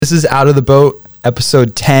This is Out of the Boat,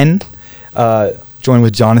 episode 10, joined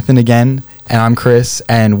with Jonathan again, and I'm Chris,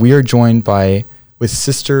 and we are joined with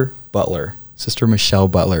Sister Butler, Sister Michelle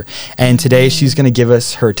Butler. And today she's going to give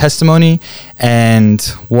us her testimony, and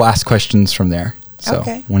we'll ask questions from there. So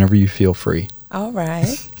whenever you feel free. All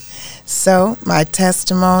right. So my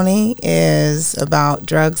testimony is about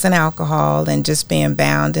drugs and alcohol and just being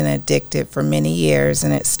bound and addicted for many years.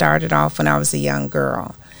 And it started off when I was a young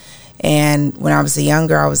girl. And when I was a young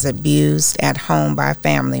girl, I was abused at home by a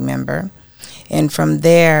family member. And from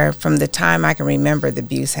there, from the time I can remember, the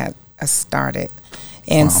abuse had started.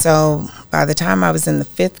 And so by the time I was in the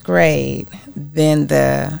 5th grade, then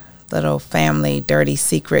the little family dirty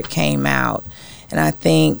secret came out. And I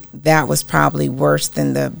think that was probably worse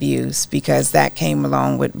than the abuse because that came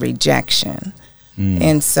along with rejection.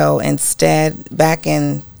 And so instead, back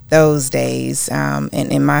in those days, and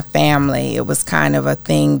in my family, it was kind of a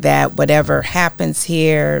thing that whatever happens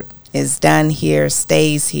here is done here,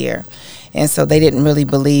 stays here. And so they didn't really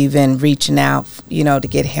believe in reaching out, to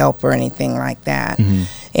get help or anything like that.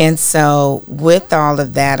 And so with all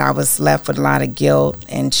of that, I was left with a lot of guilt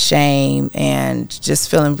and shame and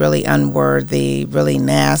just feeling really unworthy, really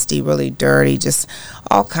nasty, really dirty, just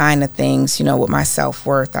all kind of things, with my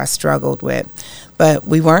self-worth I struggled with. But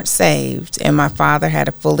we weren't saved, and my father had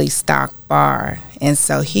a fully stocked bar. And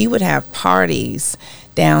so he would have parties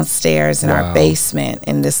downstairs in our basement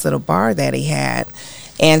in this little bar that he had.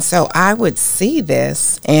 And so I would see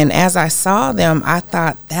this, and as I saw them, I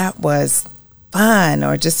thought that was fun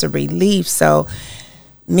or just a relief. So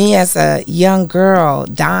me as a young girl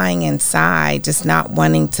dying inside, just not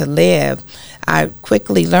wanting to live, I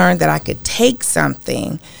quickly learned that I could take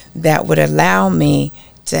something that would allow me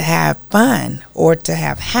to have fun or to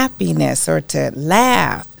have happiness or to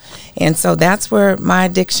laugh. And so that's where my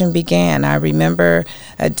addiction began. I remember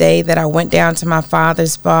a day that I went down to my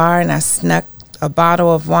father's bar and I snuck a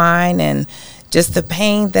bottle of wine, and just the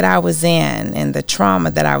pain that I was in and the trauma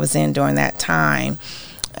that I was in during that time,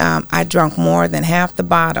 I drank more than half the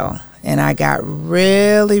bottle, and I got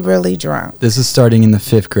really, really drunk. This is starting in the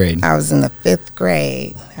 5th grade. I was in the 5th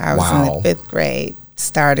grade.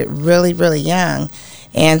 Started really, really young.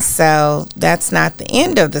 And so that's not the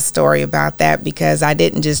end of the story about that, because I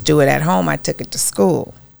didn't just do it at home. I took it to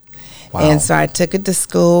school. And so I took it to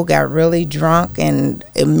school, got really drunk, and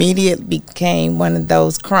immediately became one of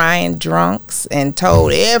those crying drunks and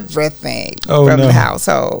told everything from the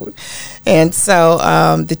household. And so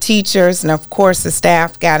the teachers and, of course, the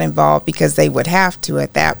staff got involved because they would have to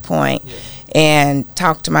at that point, and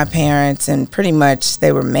talked to my parents, and pretty much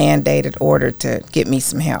they were mandated, ordered to get me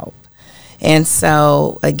some help. And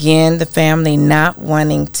so, again, the family not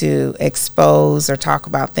wanting to expose or talk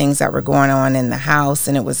about things that were going on in the house,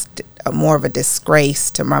 and it was more of a disgrace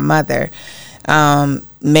to my mother,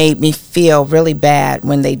 made me feel really bad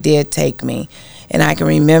when they did take me. And I can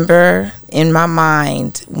remember in my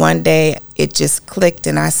mind, one day it just clicked,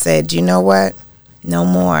 and I said, you know what? No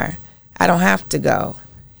more. I don't have to go.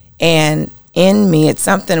 And in me, it's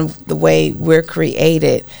something the way we're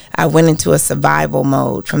created. I went into a survival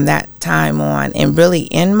mode from that time on. And really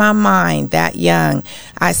in my mind, that young,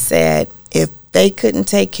 I said, if they couldn't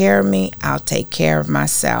take care of me, I'll take care of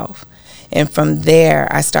myself. And from there,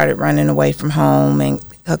 I started running away from home and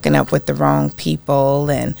hooking up with the wrong people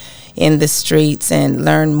and in the streets, and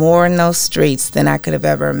learned more in those streets than I could have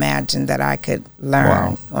ever imagined that I could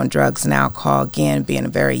learn on drugs and alcohol, again, being a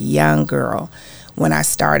very young girl. When I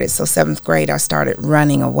started, so 7th grade, I started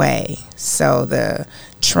running away. So the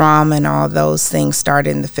trauma and all those things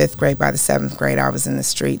started in the 5th grade. By the 7th grade, I was in the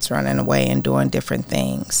streets running away and doing different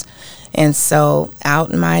things. And so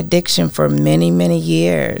out in my addiction for many, many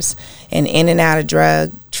years, and in and out of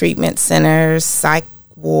drug treatment centers, psych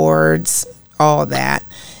wards, all that.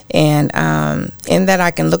 And in that,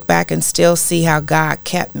 I can look back and still see how God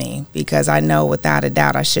kept me, because I know without a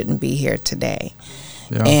doubt I shouldn't be here today.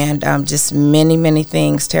 Yeah. And just many, many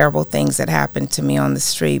things, terrible things that happened to me on the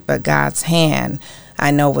street, but God's hand,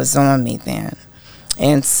 I know, was on me then.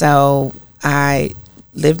 And so I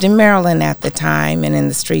lived in Maryland at the time and in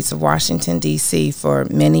the streets of Washington, D.C. for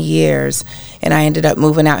many years, and I ended up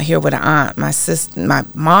moving out here with an aunt. My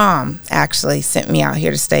mom actually sent me out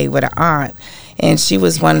here to stay with an aunt, and she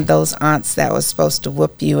was one of those aunts that was supposed to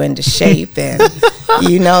whoop you into shape, and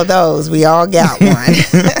you know those. We all got one.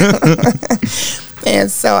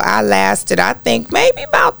 And so I lasted, I think, maybe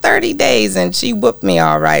about 30 days, and she whooped me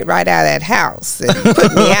all right out of that house and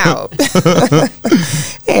put me out.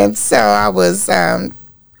 And so I was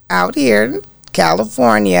out here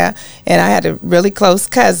California, and I had a really close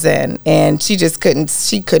cousin, and she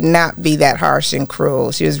could not be that harsh and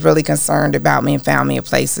cruel. She was really concerned about me and found me a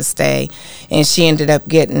place to stay, and she ended up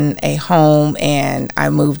getting a home, and I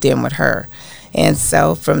moved in with her. And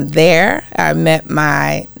so from there, I met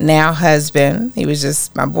my now husband. He was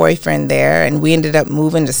just my boyfriend there, and we ended up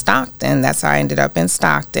moving to Stockton. That's how I ended up in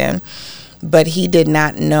Stockton. But he did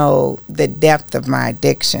not know the depth of my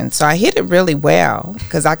addiction. So I hit it really well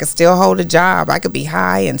because I could still hold a job. I could be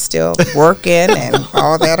high and still working and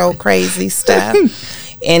all that old crazy stuff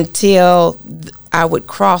until I would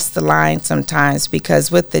cross the line sometimes,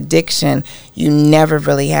 because with addiction, you never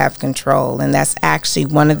really have control. And that's actually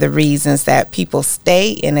one of the reasons that people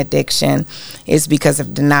stay in addiction is because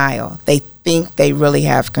of denial. They think they really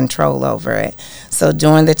have control over it. So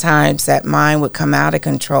during the times that mine would come out of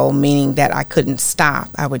control, meaning that I couldn't stop,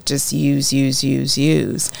 I would just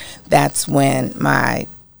use. That's when my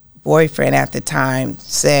boyfriend at the time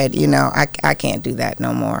said, I can't do that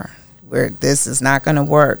no more. This is not going to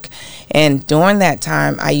work. And during that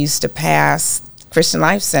time, I used to pass Christian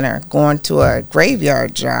Life Center, going to a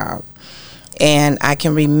graveyard job. And I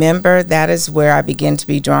can remember that is where I began to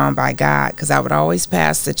be drawn by God, because I would always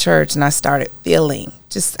pass the church and I started feeling,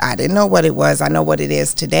 I didn't know what it was. I know what it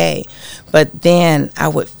is today. But then I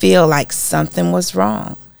would feel like something was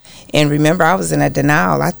wrong. And remember, I was in a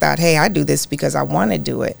denial. I thought, hey, I do this because I want to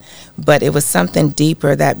do it. But it was something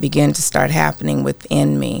deeper that began to start happening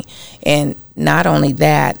within me. And not only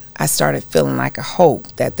that, I started feeling like a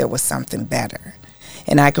hope that there was something better.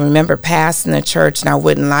 And I can remember passing the church, and I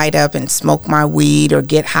wouldn't light up and smoke my weed or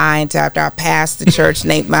get high until after I passed the church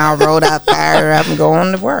and 8 Mile Road, I'd fire up and go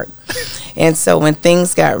on to work. And so when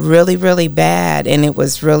things got really, really bad, and it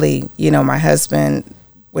was really, my husband,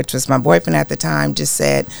 which was my boyfriend at the time, just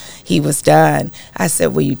said he was done. I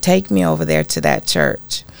said, will you take me over there to that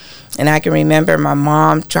church? And I can remember my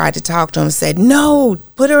mom tried to talk to him and said, no,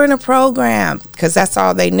 put her in a program, because that's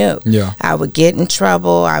all they knew. Yeah. I would get in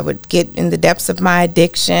trouble. I would get in the depths of my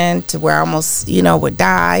addiction to where I almost, would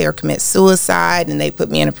die or commit suicide, and they put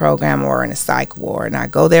me in a program or in a psych ward. And I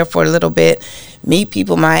go there for a little bit, meet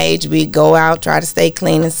people my age. We'd go out, try to stay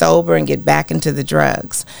clean and sober, and get back into the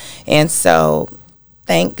drugs. And so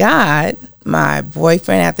thank God, my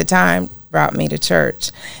boyfriend at the time brought me to church.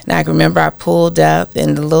 And I can remember I pulled up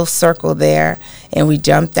in the little circle there, and we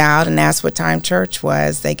jumped out and asked what time church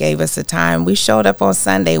was. They gave us a time. We showed up on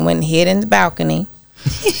Sunday, went and hid in the balcony.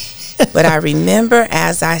 But I remember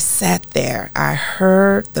as I sat there, I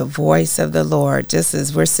heard the voice of the Lord, just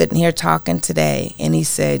as we're sitting here talking today, and he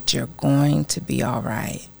said, you're going to be all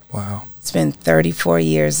right. Wow. It's been 34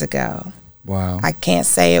 years ago. Wow. I can't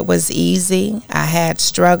say it was easy. I had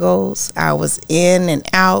struggles. I was in and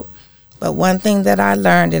out. But one thing that I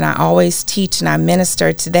learned, and I always teach and I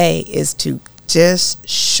minister today, is to just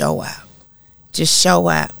show up. Just show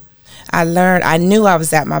up. I knew I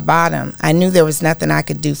was at my bottom. I knew there was nothing I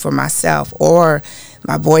could do for myself or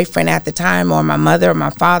my boyfriend at the time, or my mother, or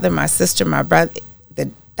my father, my sister, my brother,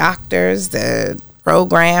 the doctors, the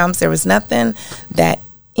programs. There was nothing that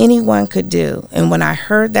anyone could do. And when I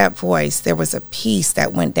heard that voice, there was a peace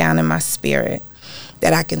that went down in my spirit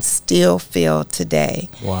that I can still feel today.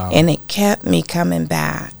 Wow. And it kept me coming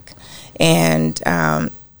back. And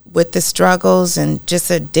with the struggles and just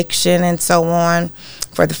addiction and so on,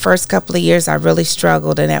 for the first couple of years, I really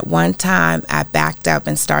struggled. And at one time, I backed up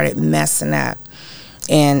and started messing up.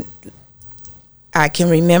 And I can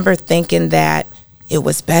remember thinking that it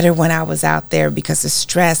was better when I was out there, because of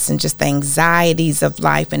stress and just the anxieties of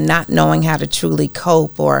life and not knowing how to truly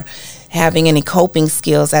cope or having any coping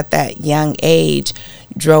skills at that young age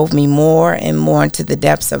drove me more and more into the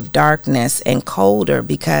depths of darkness and colder,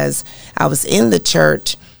 because I was in the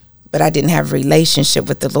church, but I didn't have a relationship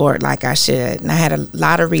with the Lord like I should. And I had a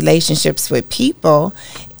lot of relationships with people,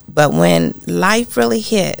 but when life really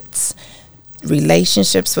hits,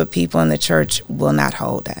 relationships with people in the church will not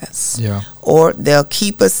hold us. Yeah. Or they'll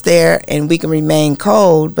keep us there and we can remain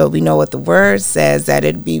cold, but we know what the word says, that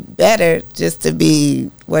it'd be better just to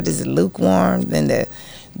be, lukewarm than to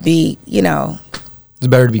be, It's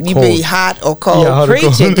better to be you cold. be hot or cold. Yeah, hot or Preach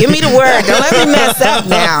cold. it. Give me the word. Don't let me mess up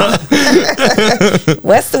now.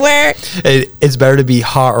 What's the word? It's better to be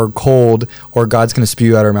hot or cold, or God's going to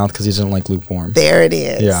spew out our mouth because he doesn't like lukewarm. There it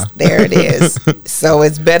is. Yeah. There it is. So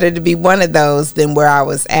it's better to be one of those than where I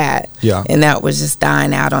was at. Yeah. And that was just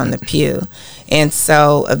dying out on the pew. And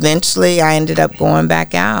so eventually I ended up going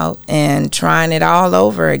back out and trying it all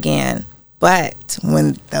over again. But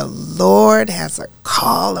when the Lord has a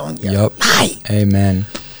call on your life, Amen.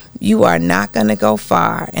 you are not going to go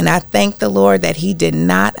far. And I thank the Lord that he did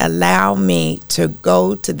not allow me to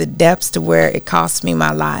go to the depths to where it cost me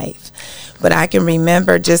my life. But I can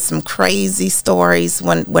remember just some crazy stories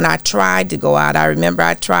when I tried to go out. I remember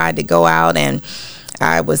I tried to go out and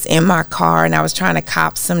I was in my car and I was trying to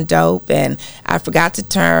cop some dope and I forgot to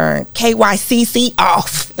turn KYCC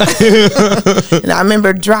off. And I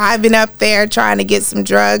remember driving up there trying to get some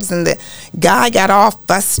drugs and the guy got all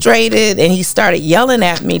frustrated and he started yelling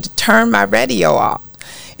at me to turn my radio off.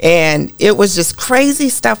 And it was just crazy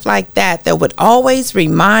stuff like that would always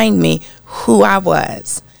remind me who I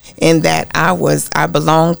was and that I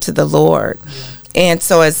belonged to the Lord. Yeah. And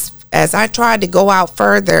so as I tried to go out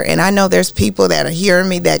further, and I know there's people that are hearing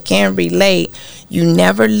me that can relate, you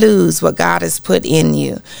never lose what God has put in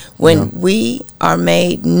you. When we are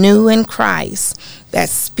made new in Christ, that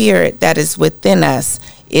spirit that is within us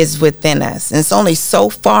is within us. And it's only so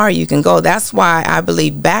far you can go. That's why I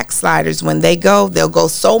believe backsliders, when they go, they'll go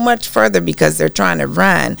so much further because they're trying to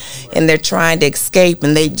run and they're trying to escape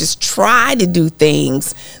and they just try to do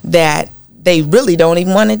things that they really don't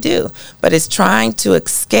even want to do. But it's trying to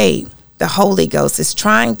escape the Holy Ghost. It's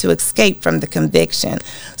trying to escape from the conviction.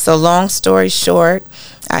 So long story short,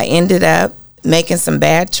 I ended up making some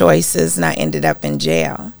bad choices and I ended up in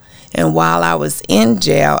jail. And while I was in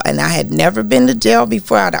jail, and I had never been to jail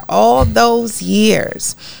before out of all those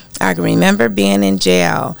years, I can remember being in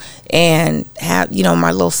jail and my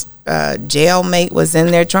little jailmate was in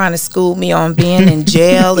there trying to school me on being in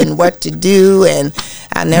jail and what to do. And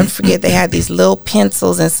I'll never forget, they had these little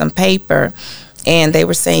pencils and some paper, and they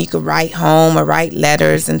were saying you could write home or write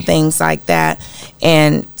letters and things like that.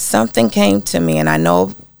 And something came to me, and I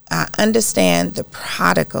understand the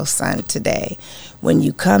prodigal son today. When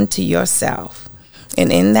you come to yourself,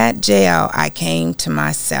 and in that jail, I came to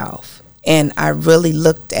myself, and I really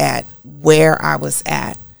looked at where I was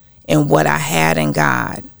at and what I had in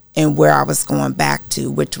God and where I was going back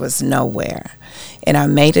to, which was nowhere. And I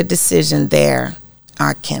made a decision there.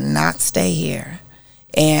 I cannot stay here.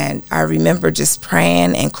 And I remember just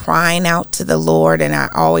praying and crying out to the Lord. And I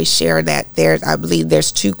always share that I believe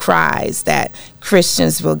there's two cries that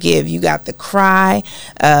Christians will give. You got the cry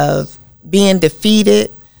of being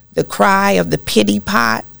defeated, the cry of the pity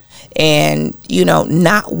pot, and,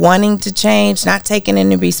 not wanting to change, not taking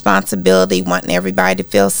any responsibility, wanting everybody to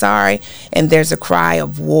feel sorry. And there's a cry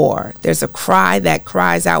of war. There's a cry that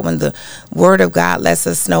cries out when the word of God lets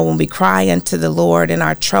us know when we cry unto the Lord in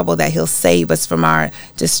our trouble that he'll save us from our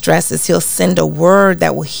distresses. He'll send a word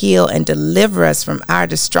that will heal and deliver us from our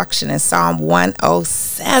destruction in Psalm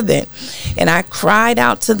 107. And I cried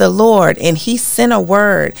out to the Lord and he sent a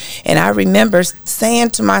word. And I remember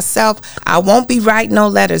saying to myself, I won't be writing no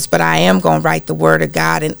letters, but I am going to write the word of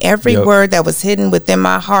God. And every word that was hidden within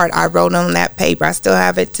my heart, I wrote on that paper. I still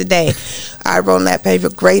have it today. I wrote on that paper,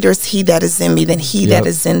 greater is he that is in me than he that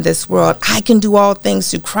is in this world. I can do all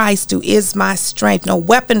things through Christ who is my strength. No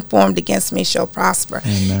weapon formed against me shall prosper.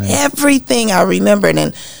 Amen. Everything I remembered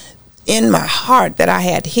and in my heart that I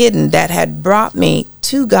had hidden that had brought me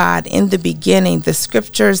to God in the beginning, the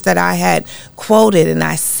scriptures that I had quoted and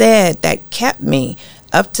I said that kept me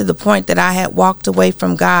up to the point that I had walked away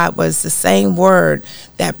from God was the same word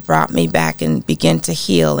that brought me back and began to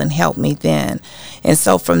heal and help me then. And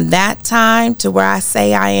so from that time to where I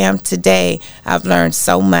say I am today, I've learned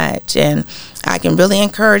so much. And I can really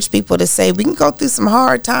encourage people to say we can go through some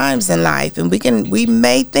hard times in life and we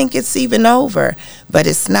may think it's even over, but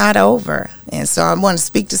it's not over. And so I want to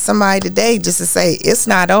speak to somebody today just to say it's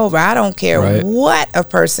not over. I don't care what a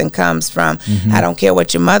person comes from. Mm-hmm. I don't care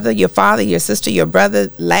what your mother, your father, your sister, your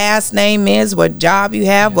brother last name is, what job you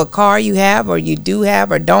have, what car you have or you do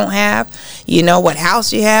have or don't have, what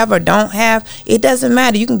house you have or don't have. It doesn't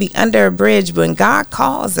matter. You can be under a bridge, but when God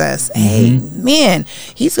calls us, amen,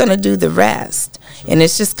 he's going to do the rest. And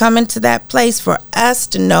it's just coming to that place for us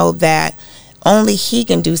to know that only he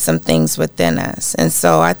can do some things within us. And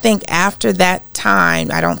so I think after that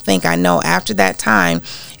time, after that time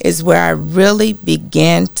is where I really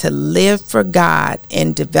began to live for God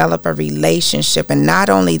and develop a relationship. And not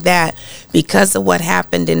only that, because of what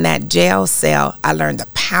happened in that jail cell, I learned the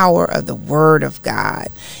power of the word of God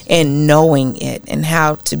and knowing it and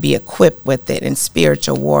how to be equipped with it in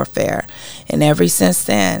spiritual warfare. And ever since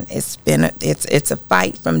then, it's a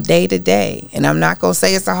fight from day to day. And I'm not going to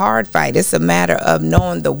say it's a hard fight. It's a matter of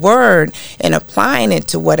knowing the word and applying it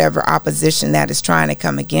to whatever opposition that is trying to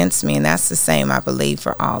come against me. And that's the same, I believe,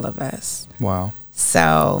 for all of us. Wow.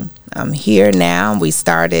 So I'm here now. We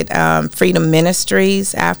started Freedom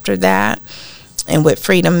Ministries after that. And with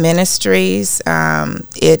Freedom Ministries,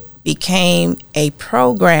 it became a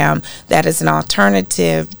program that is an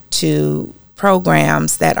alternative to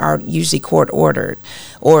programs that are usually court ordered,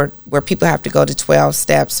 or where people have to go to 12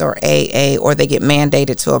 steps or AA, or they get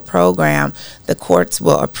mandated to a program. The courts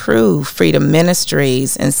will approve Freedom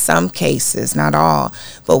Ministries in some cases, not all,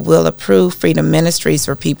 but will approve Freedom Ministries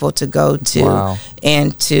for people to go to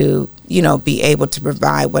and to, be able to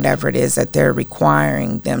provide whatever it is that they're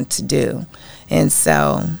requiring them to do. And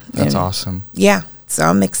so that's awesome. Yeah. So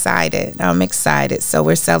I'm excited. So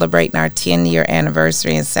we're celebrating our 10-year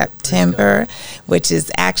anniversary in September, which is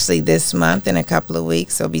actually this month in a couple of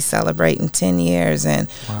weeks. So we'll be celebrating 10 years. And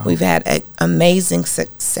we've had amazing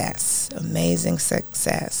success.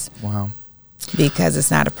 Wow. Because it's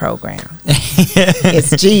not a program.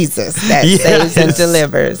 It's Jesus that saves and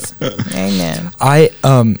delivers. Amen.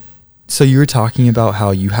 So you were talking about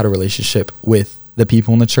how you had a relationship with the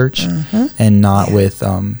people in the church and not with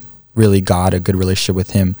really God, a good relationship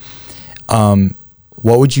with him.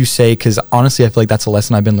 What would you say, because honestly I feel like that's a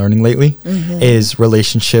lesson I've been learning lately, is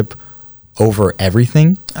relationship over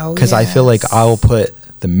everything. Because I feel like I'll put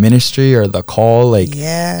the ministry or the call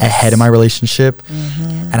ahead of my relationship,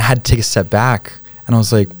 and I had to take a step back, and I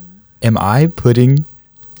was like, am I putting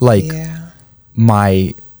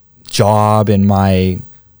my job and my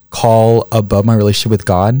call above my relationship with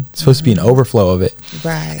God? It's supposed to be an overflow of it,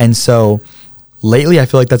 right? And so lately I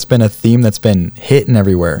feel like that's been a theme that's been hitting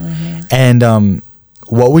everywhere. And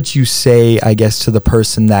what would you say, I guess, to the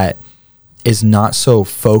person that is not so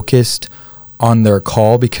focused on their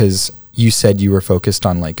call? Because you said you were focused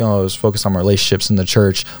on I was focused on my relationships in the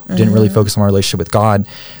church, didn't really focus on my relationship with God.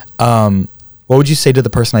 What would you say to the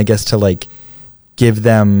person, I guess, to give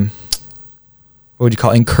them, what would you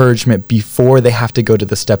call encouragement before they have to go to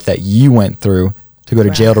the step that you went through to go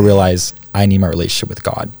to jail to realize I need my relationship with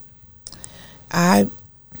God?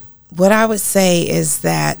 What I would say is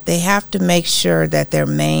that they have to make sure that they're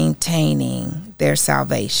maintaining their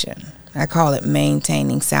salvation. I call it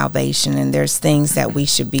maintaining salvation, and there's things that we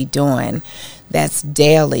should be doing that's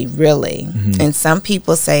daily, really. And some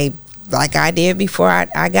people say, like I did before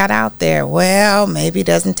I got out there, well, maybe it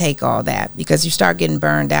doesn't take all that, because you start getting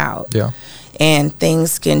burned out. And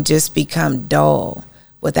things can just become dull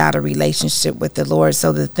without a relationship with the Lord.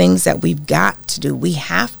 So the things that we've got to do, we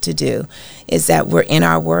have to do, is that we're in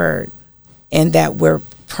our word, and that we're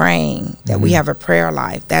praying, that we have a prayer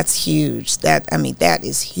life. That's huge. That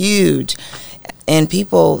is huge. And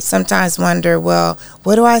people sometimes wonder, well,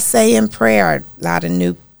 what do I say in prayer? A lot of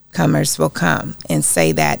newcomers will come and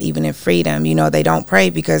say that even in Freedom, they don't pray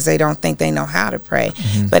because they don't think they know how to pray.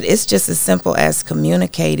 But it's just as simple as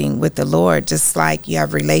communicating with the Lord. Just like you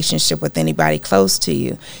have a relationship with anybody close to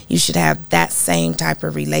you, you should have that same type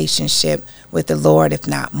of relationship with the Lord, if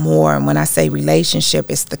not more. And when I say relationship,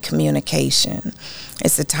 it's the communication.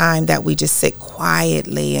 It's the time that we just sit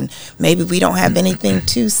quietly, and maybe we don't have anything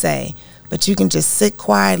to say, but you can just sit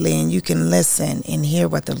quietly and you can listen and hear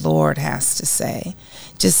what the Lord has to say.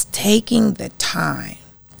 Just taking the time.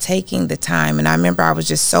 And I remember I was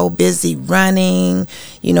just so busy running,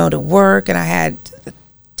 to work, and I had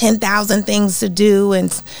 10,000 things to do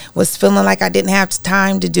and was feeling like I didn't have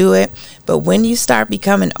time to do it. But when you start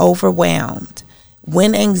becoming overwhelmed,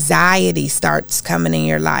 when anxiety starts coming in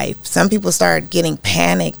your life, some people start getting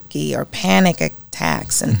panicky or panic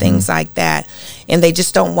attacks and things like that, and they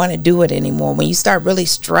just don't want to do it anymore. When you start really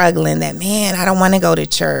struggling, that, man, I don't want to go to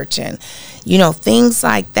church, and things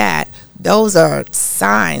like that, those are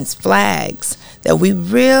signs, flags that we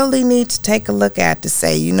really need to take a look at to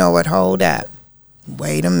say, you know what, hold up,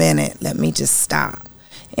 wait a minute, let me just stop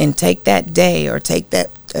and take that day, or take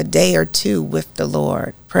that a day or two with the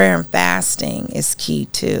Lord. Prayer and fasting is key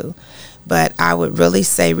too. But I would really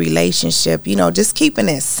say relationship, just keeping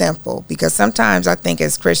it simple, because sometimes I think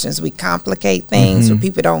as Christians we complicate things where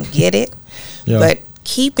people don't get it. But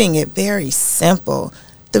keeping it very simple.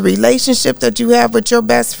 The relationship that you have with your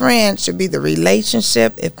best friend should be the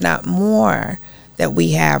relationship, if not more, that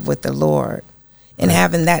we have with the Lord, and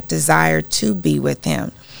having that desire to be with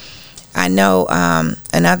him. I know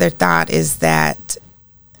another thought is that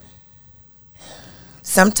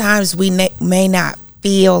sometimes we may not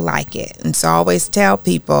feel like it. And so I always tell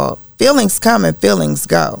people, feelings come and feelings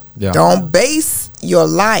go. Don't base your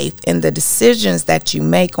life and the decisions that you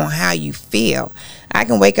make on how you feel. I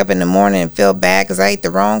can wake up in the morning and feel bad because I ate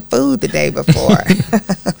the wrong food the day before.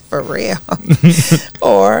 For real.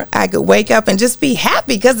 Or I could wake up and just be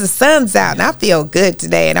happy because the sun's out and I feel good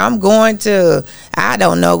today, and I'm going to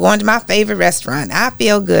my favorite restaurant. I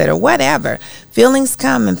feel good, or whatever. Feelings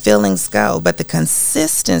come and feelings go, but the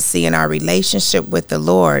consistency in our relationship with the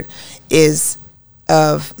Lord is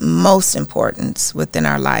of most importance within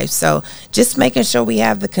our life. So just making sure we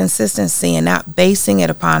have the consistency and not basing it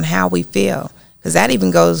upon how we feel. Because that even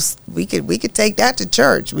goes, we could take that to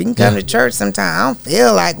church. We can come to church sometime. I don't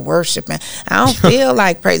feel like worshiping. I don't feel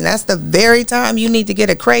like praising. That's the very time you need to get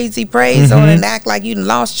a crazy praise on and act like you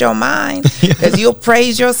lost your mind, because you'll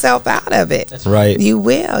praise yourself out of it. That's right. You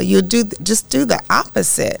will. You'll just do the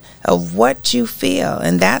opposite of what you feel.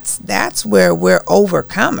 And that's where we're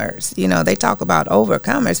overcomers. You know, they talk about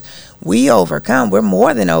overcomers. We overcome. We're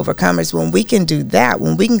more than overcomers when we can do that,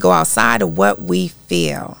 when we can go outside of what we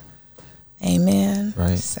feel. Amen.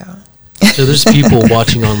 Right. So there's people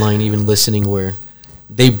watching online, even listening, where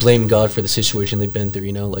they blame God for the situation they've been through.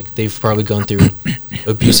 You know, like they've probably gone through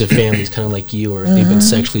abusive families, kind of like you, or they've been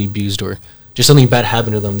sexually abused, or just something bad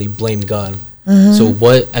happened to them. They blame God. So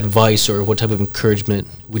what advice or what type of encouragement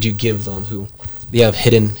would you give them who they have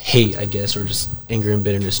hidden hate, I guess, or just anger and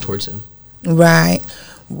bitterness towards Him? Right.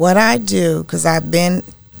 What I do, because I've been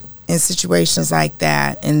in situations like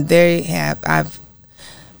that, and I've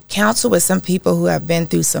counsel with some people who have been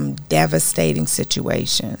through some devastating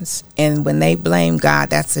situations. And when they blame God,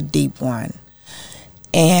 that's a deep one.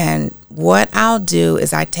 And what I'll do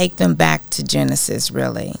is I take them back to Genesis,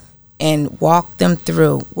 really, and walk them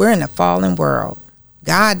through. We're in a fallen world.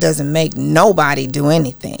 God doesn't make nobody do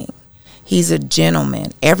anything. He's a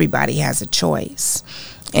gentleman. Everybody has a choice.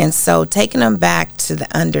 And so taking them back to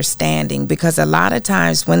the understanding, because a lot of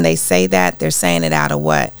times when they say that, they're saying it out of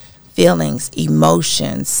what? Feelings,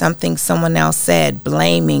 emotions, something someone else said,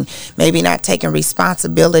 blaming, maybe not taking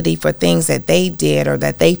responsibility for things that they did or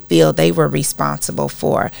that they feel they were responsible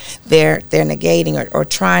for. They're negating or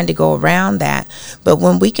trying to go around that. But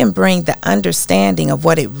when we can bring the understanding of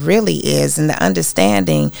what it really is, and the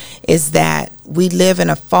understanding is that we live in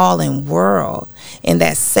a fallen world, and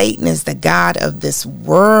that Satan is the god of this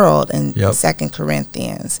world in 2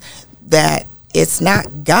 Corinthians, that it's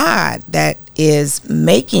not God that is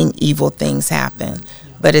making evil things happen,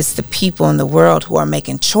 but it's the people in the world who are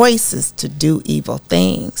making choices to do evil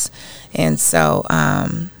things. And so,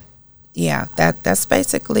 that's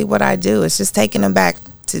basically what I do. It's just taking them back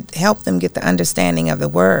to help them get the understanding of the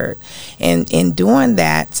word. And in doing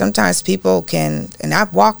that, sometimes people can, and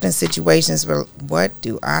I've walked in situations where, what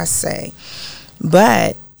do I say?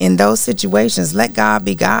 But in those situations, let God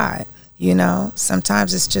be God. You know,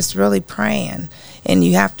 sometimes it's just really praying, and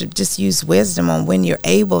you have to just use wisdom on when you're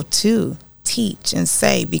able to teach and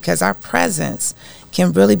say, because our presence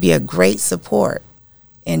can really be a great support.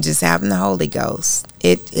 And just having the Holy Ghost,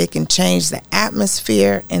 it can change the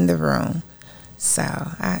atmosphere in the room. So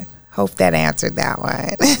I hope that answered that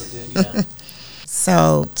one.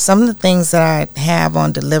 So some of the things that I have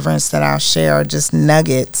on deliverance that I'll share are just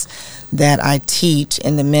nuggets that I teach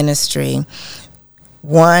in the ministry.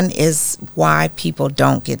 One is why people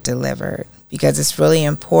don't get delivered, because it's really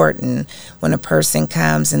important when a person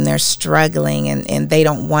comes and they're struggling and they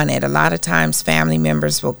don't want it. A lot of times family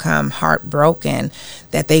members will come heartbroken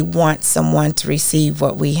that they want someone to receive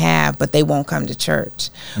what we have, but they won't come to church,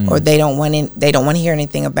 or they don't want to hear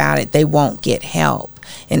anything about it. They won't get help.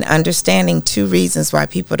 And understanding two reasons why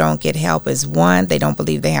people don't get help is, one, they don't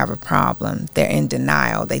believe they have a problem. They're in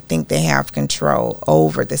denial. They think they have control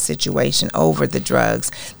over the situation, over the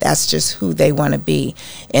drugs. That's just who they want to be.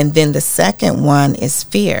 And then the second one is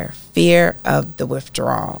fear of the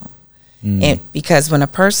withdrawal. And because when a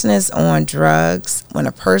person is on drugs, when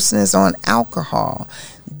a person is on alcohol,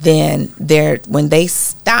 then when they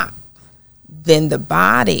stop, then the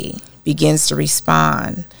body begins to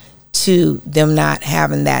respond to them not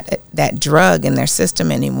having that drug in their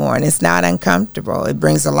system anymore. And it's not uncomfortable. It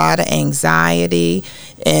brings a lot of anxiety,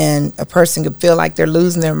 and a person can feel like they're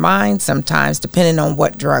losing their mind sometimes, depending on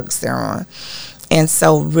what drugs they're on. And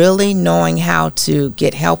so really knowing how to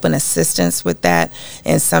get help and assistance with that.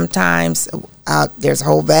 And sometimes there's a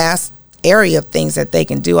whole vast area of things that they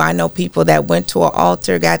can do. I know people that went to an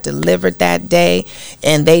altar, got delivered that day,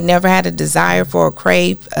 and they never had a desire for a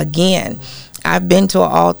crave again. I've been to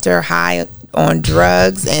an altar high on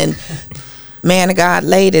drugs, and man of God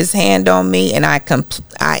laid his hand on me, and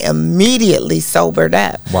I immediately sobered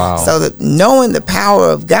up. Wow. So that knowing the power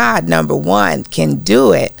of God, number one, can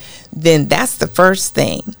do it, then that's the first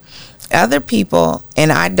thing. Other people,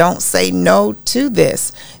 and I don't say no to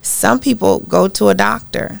this, some people go to a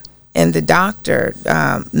doctor, and the doctor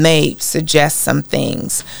may suggest some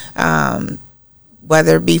things,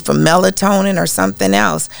 whether it be for melatonin or something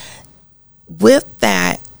else. With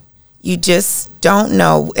that, you just don't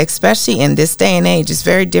know, especially in this day and age. It's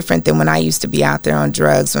very different than when I used to be out there on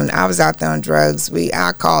drugs. When I was out there on drugs,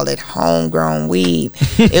 I called it homegrown weed.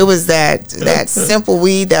 It was that simple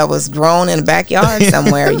weed that was grown in the backyard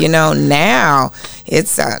somewhere. Now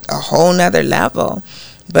it's a whole nother level.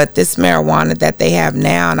 But this marijuana that they have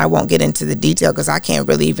now, and I won't get into the detail because I can't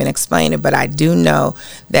really even explain it, but I do know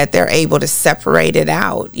that they're able to separate it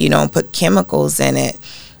out, and put chemicals in it.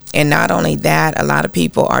 And not only that, a lot of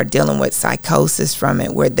people are dealing with psychosis from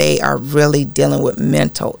it, where they are really dealing with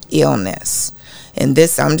mental illness. And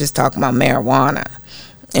this, I'm just talking about marijuana.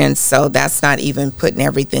 And so that's not even putting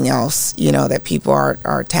everything else, that people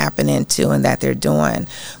are tapping into and that they're doing.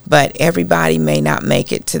 But everybody may not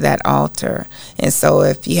make it to that altar. And so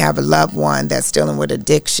if you have a loved one that's dealing with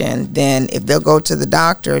addiction, then if they'll go to the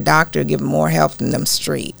doctor will give them more help than them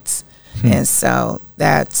streets. And so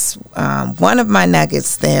that's one of my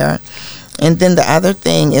nuggets there. And then the other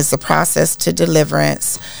thing is the process to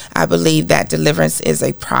deliverance. I believe that deliverance is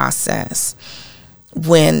a process.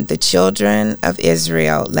 When the children of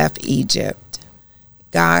Israel left Egypt,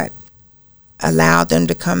 God allowed them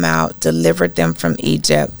to come out, delivered them from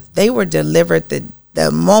Egypt. They were delivered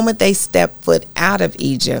the moment they stepped foot out of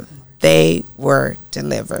Egypt, they were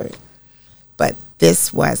delivered. But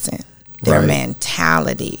this wasn't. Their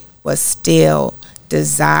mentality was still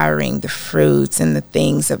desiring the fruits and the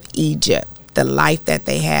things of Egypt, the life that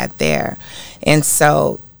they had there. And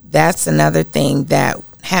so that's another thing that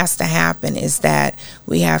has to happen, is that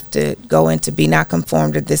we have to go into be not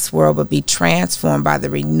conformed to this world, but be transformed by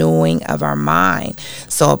the renewing of our mind.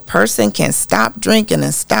 So a person can stop drinking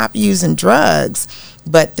and stop using drugs,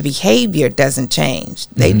 but the behavior doesn't change.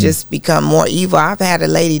 They just become more evil. I've had a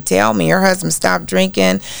lady tell me her husband stopped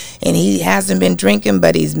drinking, and he hasn't been drinking,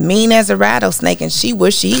 but he's mean as a rattlesnake, and she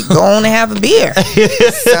wish he'd go on and have a beer.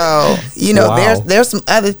 So, there's some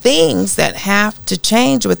other things that have to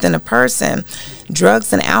change within a person.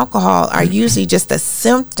 Drugs and alcohol are usually just a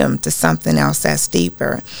symptom to something else that's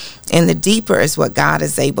deeper. And the deeper is what God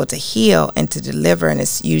is able to heal and to deliver, and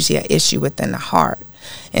it's usually an issue within the heart.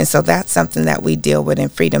 And so that's something that we deal with in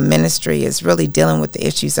Freedom Ministry, is really dealing with the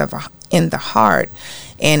issues in the heart.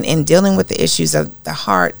 And in dealing with the issues of the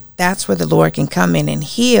heart, that's where the Lord can come in and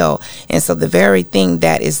heal. And so the very thing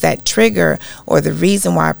that is that trigger or the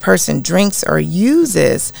reason why a person drinks or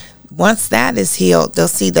uses, once that is healed, they'll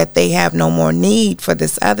see that they have no more need for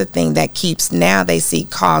this other thing that keeps, now they see,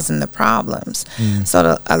 causing the problems.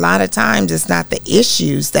 So a lot of times it's not the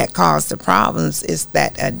issues that cause the problems, it's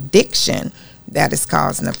that addiction that is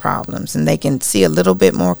causing the problems, and they can see a little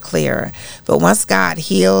bit more clearer. But once God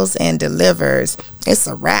heals and delivers, it's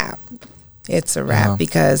a wrap. It's a wrap,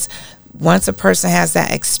 because once a person has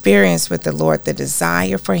that experience with the Lord, the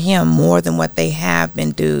desire for Him more than what they have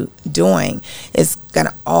been doing is going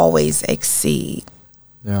to always exceed.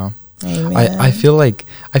 Yeah. Amen. I feel like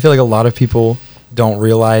a lot of people don't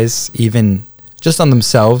realize, even just on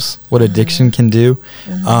themselves, what addiction can do.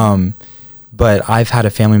 But I've had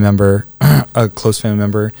a family member, a close family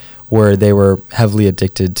member, where they were heavily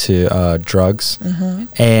addicted to drugs.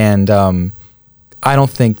 And I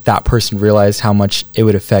don't think that person realized how much it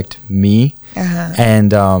would affect me.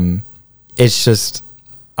 And it's just,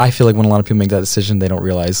 I feel like when a lot of people make that decision, they don't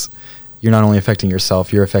realize you're not only affecting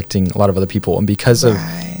yourself, you're affecting a lot of other people. And because of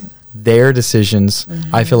their decisions,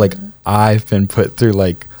 I feel like I've been put through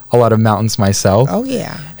like a lot of mountains myself.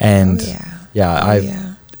 And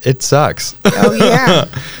it sucks. Yes,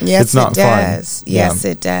 it's not it does. fun. Yes,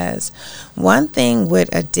 it does. One thing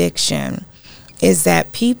with addiction is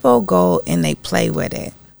that people go and they play with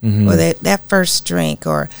it. Or that first drink,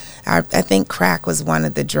 or I think crack was one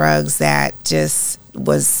of the drugs that just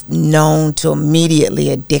was known to immediately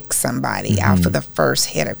addict somebody out for the first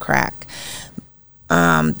hit of crack.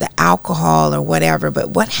 The alcohol or whatever. But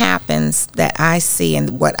what happens that I see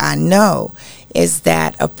and what I know is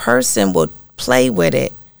that a person will play with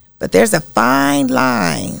it, but there's a fine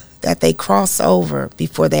line that they cross over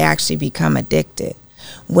before they actually become addicted.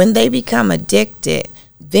 When they become addicted,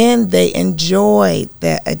 then they enjoy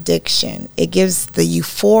the addiction. It gives the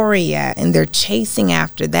euphoria, and they're chasing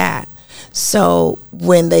after that. So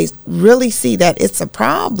when they really see that it's a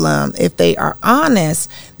problem, if they are honest,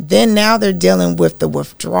 then now they're dealing with the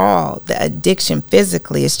withdrawal, the addiction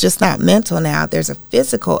physically. It's just not mental now. There's a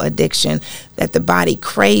physical addiction that the body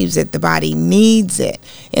craves it, the body needs it.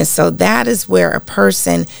 And so that is where a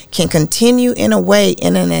person can continue in a way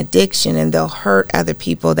in an addiction, and they'll hurt other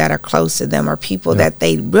people that are close to them or people that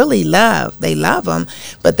they really love. They love them,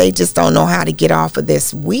 but they just don't know how to get off of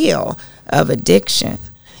this wheel of addiction.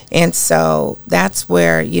 And so that's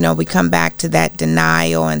where, we come back to that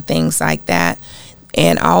denial and things like that.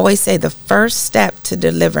 And I always say the first step to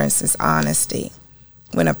deliverance is honesty.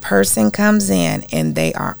 When a person comes in and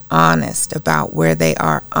they are honest about where they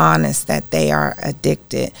are, honest that they are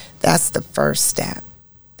addicted, that's the first step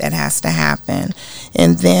that has to happen.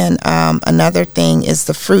 And then another thing is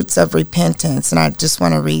the fruits of repentance. And I just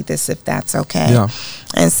want to read this if that's okay. Yeah.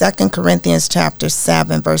 In 2 Corinthians chapter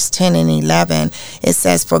 7, verse 10 and 11, it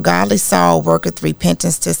says, "For godly sorrow worketh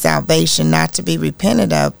repentance to salvation, not to be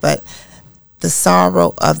repented of, but the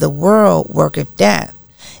sorrow of the world worketh death."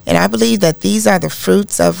 And I believe that these are the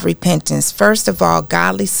fruits of repentance. First of all,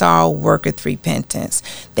 godly sorrow worketh repentance.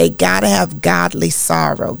 They got to have godly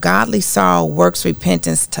sorrow. Godly sorrow works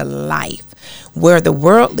repentance to life. Where the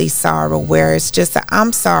worldly sorrow, where it's just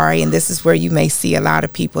I'm sorry, and this is where you may see a lot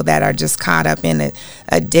of people that are just caught up in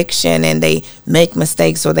addiction, and they make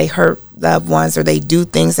mistakes, or they hurt loved ones, or they do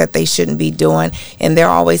things that they shouldn't be doing, and they're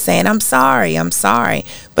always saying, I'm sorry.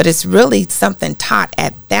 But it's really something taught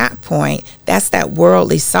at that point. That's that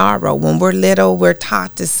worldly sorrow. When we're little, we're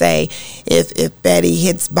taught to say, if Betty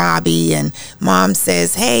hits Bobby and mom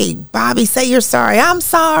says, hey, Bobby, say you're sorry. I'm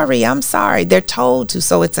sorry. They're told to.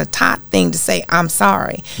 So it's a taught thing to say, I'm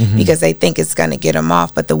sorry, because they think it's going to get them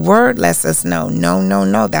off. But the word lets us know,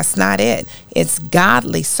 no, that's not it. It's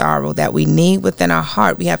godly sorrow that we need within our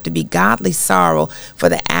heart. We have to be godly sorrow for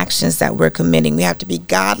the actions that we're committing. We have to be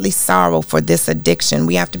godly sorrow for this addiction.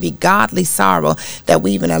 We have to be godly sorrow that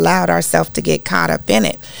we even allowed ourselves to get caught up in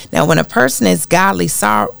it. Now, when a person is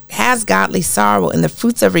has godly sorrow and the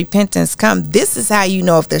fruits of repentance come, this is how you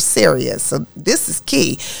know if they're serious. So this is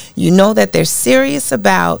key. You know that they're serious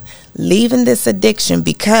about leaving this addiction,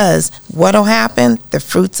 because what'll happen? The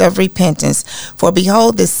fruits of repentance. For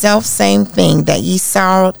behold, the self same thing that ye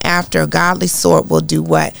sorrowed after a godly sort will do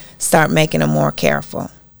what? Start making them more careful.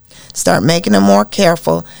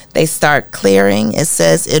 They start clearing. It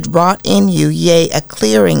says, it wrought in you, yea, a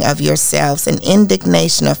clearing of yourselves, an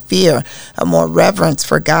indignation, a fear, a more reverence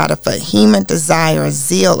for God, a vehement desire, a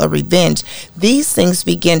zeal, a revenge. These things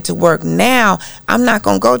begin to work. Now, I'm not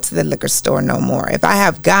going to go to the liquor store no more. If I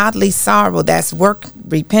have godly sorrow, that's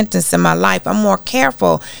repentance in my life, I'm more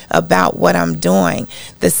careful about what I'm doing.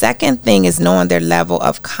 The second thing is knowing their level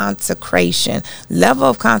of consecration. Level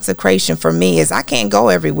of consecration for me is I can't go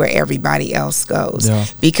everywhere everybody else goes,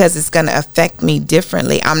 because it's going to affect me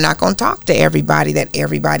differently. I'm not going to talk to everybody that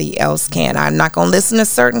everybody else can. I'm not going to listen to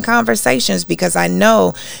certain conversations, because I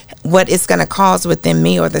know what it's going to cause within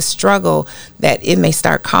me, or the struggle that it may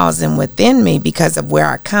start causing within me because of where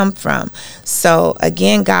I come from. So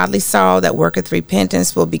again, godly sorrow that worketh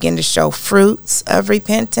repentance will begin to show fruits of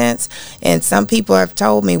repentance. And some people have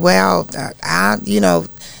told me, well,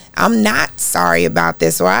 I'm not sorry about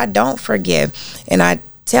this, or I don't forgive. And I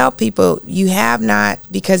tell people, you have not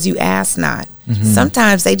because you ask not.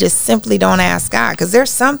 Sometimes they just simply don't ask God, because there's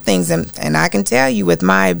some things, and I can tell you with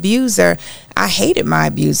my abuser, I hated my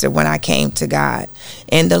abuser when I came to God.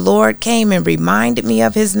 And the Lord came and reminded me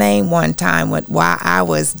of his name one time while I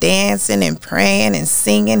was dancing and praying and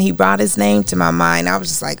singing. He brought his name to my mind. I was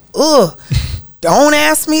just like, ugh, don't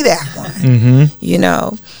ask me that one,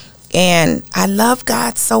 And I love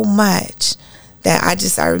God so much that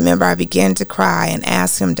I remember I began to cry and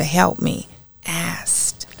ask him to help me.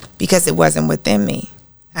 Because it wasn't within me.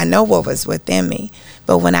 I know what was within me.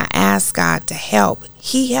 But when I asked God to help,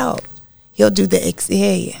 he helped. He'll do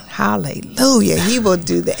hallelujah. He will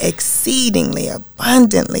do the exceedingly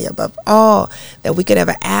abundantly above all that we could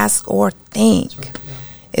ever ask or think. Right, yeah.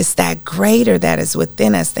 It's that greater that is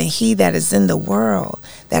within us than he that is in the world,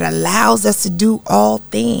 that allows us to do all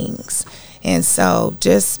things. And so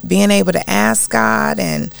just being able to ask God,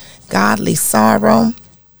 and godly sorrow,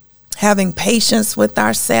 having patience with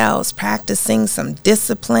ourselves, practicing some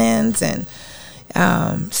disciplines and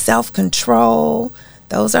self-control.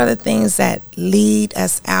 Those are the things that lead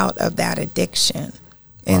us out of that addiction.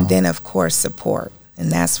 And then, of course, support.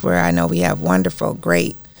 And that's where I know we have wonderful,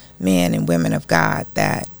 great men and women of God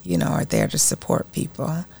that, are there to support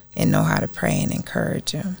people and know how to pray and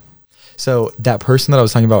encourage them. So that person that I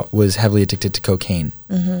was talking about was heavily addicted to cocaine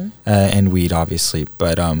and weed, obviously.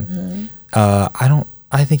 But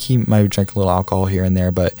I think he might drink a little alcohol here and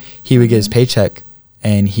there, but he would get his paycheck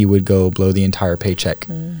and he would go blow the entire paycheck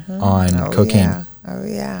on cocaine.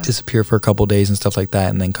 Disappear for a couple of days and stuff like that,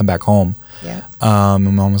 and then come back home. My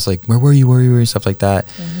mom was like, where were you? Stuff like that.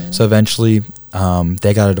 So eventually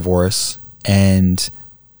they got a divorce, and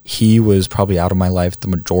he was probably out of my life the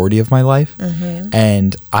majority of my life.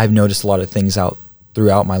 And I've noticed a lot of things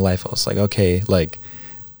throughout my life. I was like, okay, like,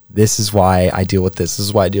 this is why I deal with this. This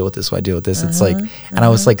is why I deal with this. It's like, and I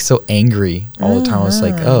was like so angry all the time. I was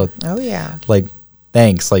like, oh yeah, like,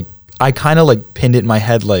 thanks. Like, I kind of like pinned it in my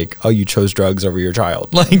head, like, oh, you chose drugs over your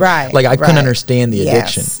child. Like, Right, like I couldn't right. understand the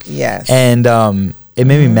addiction. Yes. And it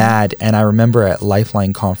made me mad. And I remember at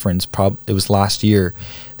Lifeline conference, it was last year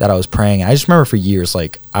that I was praying. I just remember for years,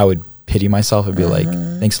 like I would pity myself and be like,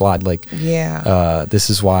 thanks a lot. Like, this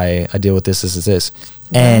is why I deal with this.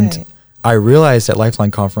 And Right. I realized at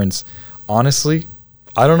Lifeline conference, honestly,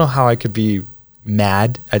 I don't know how I could be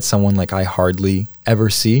mad at someone like I hardly ever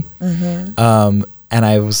see. And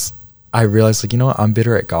I realized, like, you know what? I'm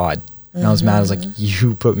bitter at God. And I was mad. I was like,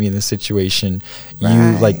 you put me in this situation.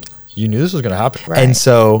 Right. You knew this was going to happen. Right. And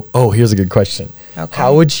so, here's a good question. Okay.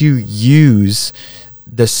 How would you use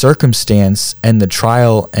the circumstance and the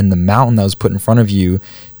trial and the mountain that was put in front of you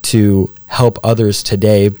to help others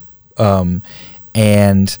today?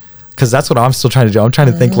 And because that's what I'm still trying to do. I'm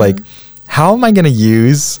trying to think, like, how am I going to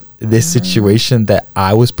use this situation that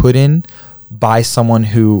I was put in by someone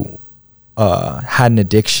who had an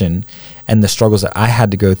addiction and the struggles that I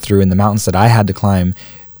had to go through and the mountains that I had to climb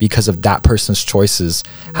because of that person's choices?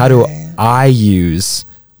 How do I use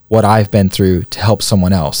what I've been through to help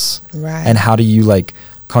someone else? Right. And how do you like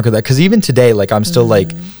conquer that? Because even today, like, I'm still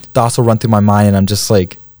like, thoughts will run through my mind and I'm just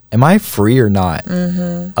like, am I free or not?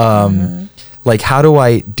 Like, how do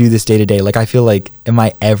I do this day to day? Like, I feel like, am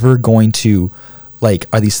I ever going to, like,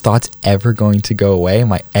 are these thoughts ever going to go away?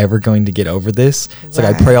 Am I ever going to get over this? It's like,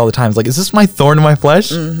 I pray all the time. It's like, is this my thorn in my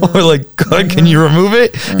flesh? Or like, God, can you remove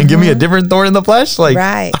it and give me a different thorn in the flesh? Like,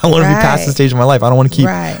 I want to be past the stage of my life. I don't want to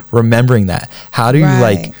keep remembering that. How do you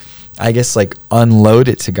like, I guess, like, unload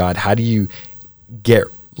it to God? How do you get,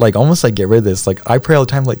 like, almost like get rid of this? Like, I pray all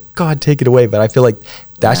the time, like, God, take it away. But I feel like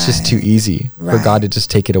that's just too easy for God to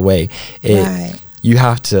just take it away. You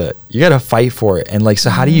got to fight for it. And like,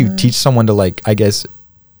 so how do you teach someone to, like, I guess,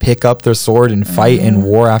 pick up their sword and fight in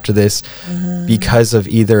war after this because of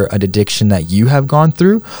either an addiction that you have gone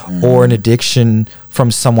through or an addiction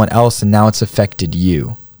from someone else and now it's affected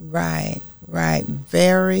you? Right.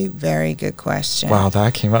 Very, very good question. Wow,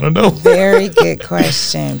 that came out of nowhere. Very good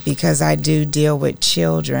question, because I do deal with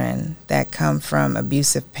children that come from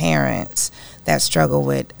abusive parents that struggle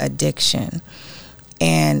with addiction.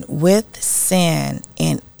 And with sin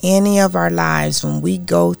in any of our lives, when we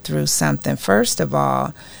go through something, first of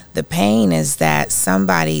all, the pain is that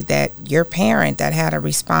somebody, that your parent that had a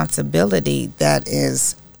responsibility that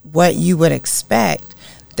is what you would expect,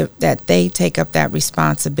 that they take up that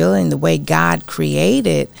responsibility. And the way God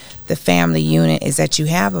created the family unit is that you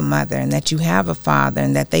have a mother and that you have a father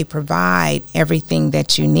and that they provide everything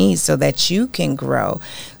that you need so that you can grow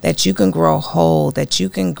whole, that you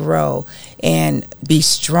can grow and be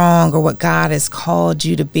strong, or what God has called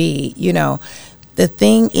you to be. You know, the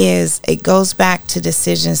thing is, it goes back to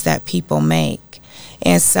decisions that people make.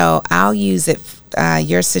 And so I'll use it,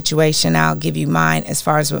 your situation, I'll give you mine as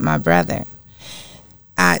far as with my brother.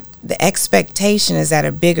 The expectation is that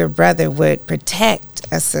a bigger brother would protect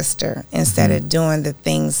a sister instead of doing the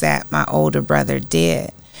things that my older brother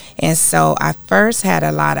did. And so I first had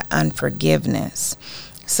a lot of unforgiveness.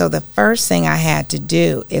 So the first thing I had to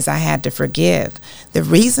do is I had to forgive. The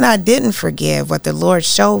reason I didn't forgive, what the Lord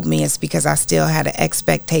showed me, is because I still had an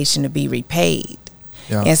expectation to be repaid.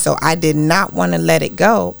 Yeah. And so I did not want to let it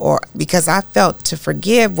go, or because I felt to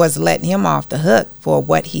forgive was letting him off the hook for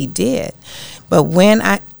what he did. But when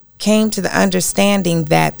I came to the understanding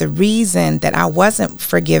that the reason that I wasn't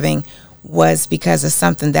forgiving was because of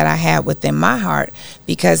something that I had within my heart,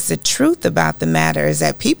 because the truth about the matter is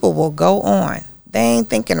that people will go on. They ain't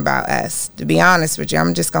thinking about us, to be honest with you.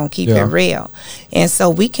 I'm just going to keep it real. And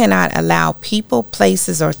so we cannot allow people,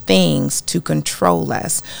 places, or things to control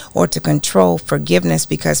us or to control forgiveness,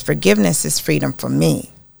 because forgiveness is freedom for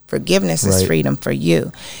me. Forgiveness is freedom for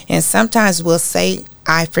you. And sometimes we'll say,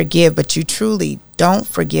 I forgive, but you truly don't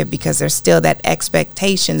forgive because there's still that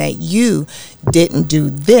expectation that you didn't do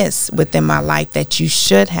this within my life that you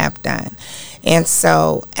should have done. And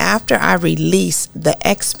so after I released the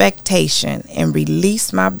expectation and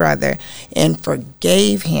released my brother and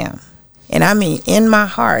forgave him, and I mean in my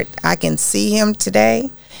heart, I can see him today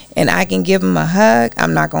and I can give him a hug.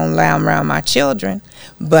 I'm not going to allow him around my children,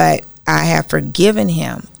 but I have forgiven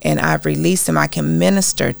him and I've released him. I can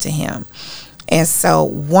minister to him. And so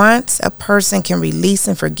once a person can release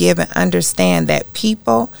and forgive and understand that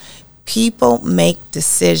people make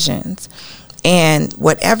decisions, and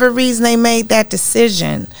whatever reason they made that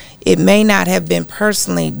decision, it may not have been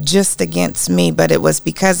personally just against me, but it was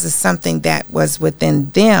because of something that was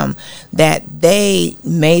within them that they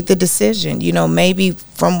made the decision, maybe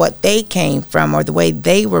from what they came from or the way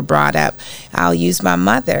they were brought up. I'll use my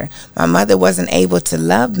mother. My mother wasn't able to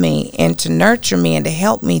love me and to nurture me and to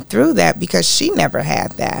help me through that because she never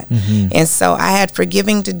had that. And so I had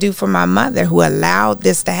forgiving to do for my mother, who allowed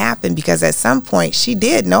this to happen, because at some point she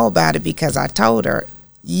did know about it because I told her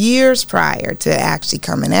years prior to actually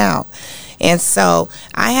coming out. And so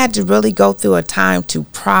I had to really go through a time to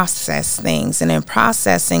process things. And in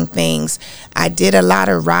processing things, I did a lot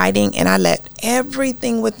of writing, and I let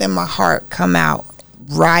everything within my heart come out,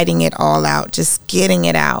 writing it all out, just getting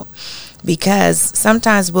it out. Because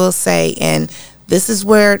sometimes we'll say, and this is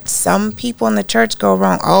where some people in the church go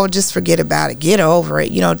wrong. Oh, just forget about it. Get over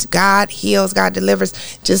it. God heals, God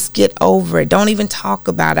delivers. Just get over it. Don't even talk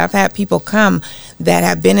about it. I've had people come that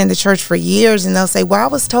have been in the church for years, and they'll say, well, I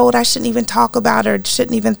was told I shouldn't even talk about it or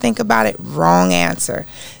shouldn't even think about it. Wrong answer.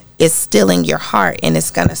 It's still in your heart, and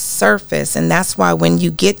it's going to surface. And that's why when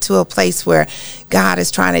you get to a place where God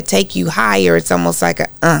is trying to take you higher, it's almost like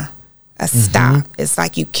a stop. It's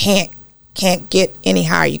like you can't get any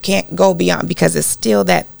higher. You can't go beyond, because it's still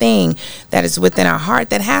that thing that is within our heart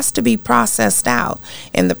that has to be processed out.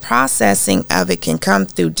 And the processing of it can come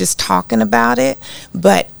through just talking about it.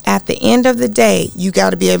 But at the end of the day, you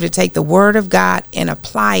got to be able to take the word of God and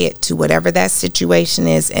apply it to whatever that situation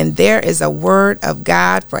is. And there is a word of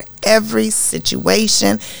God for every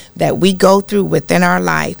situation that we go through within our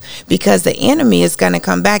life, because the enemy is going to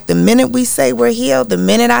come back. The minute we say we're healed, the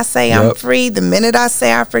minute I say I'm free, the minute I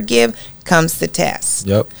say I forgive, comes the test.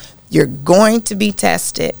 You're going to be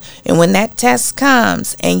tested. And when that test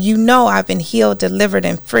comes and I've been healed, delivered,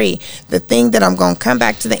 and free, the thing that I'm going to come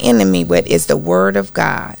back to the enemy with is the word of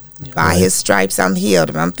God. By his stripes, I'm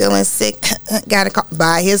healed. If I'm feeling sick,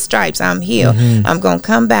 by his stripes, I'm healed. I'm going to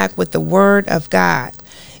come back with the word of God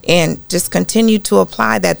and just continue to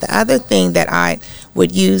apply that. The other thing that I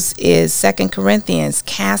would use is 2 Corinthians,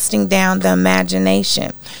 casting down the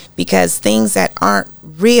imagination, because things that aren't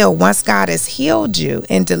real, once God has healed you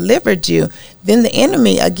and delivered you, then the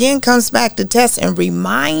enemy again comes back to test and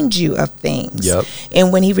remind you of things.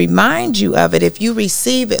 And when he reminds you of it, if you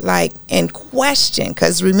receive it and question,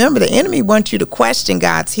 because remember, the enemy wants you to question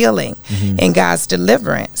God's healing and God's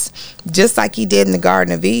deliverance, just like he did in the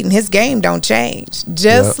Garden of Eden. His game don't change.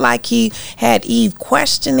 Just like he had Eve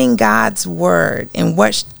questioning God's word and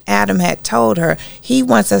what Adam had told her, he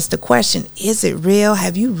wants us to question, is it real?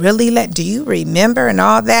 Have you really do you remember, and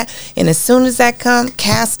all that? And as soon as that comes,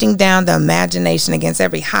 casting down the imagination against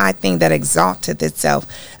every high thing that exalteth itself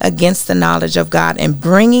against the knowledge of God, and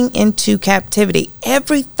bringing into captivity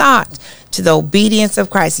every thought to the obedience of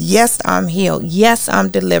Christ. Yes, I'm healed. Yes, I'm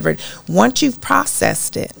delivered. Once you've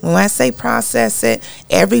processed it, when I say process it,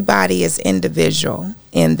 everybody is individual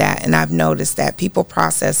in that. And I've noticed that people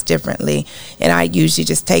process differently. And I usually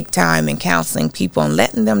just take time in counseling people and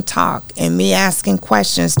letting them talk, and me asking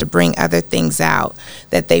questions to bring other things out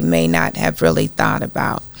that they may not have really thought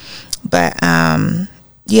about. But,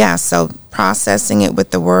 so processing it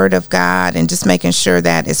with the word of God and just making sure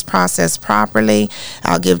that it's processed properly.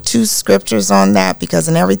 I'll give 2 scriptures on that, because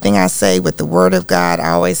in everything I say with the word of God,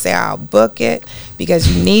 I always say I'll book it, because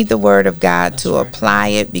you need the word of God to apply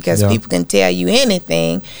it, because people can tell you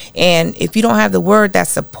anything. And if you don't have the word that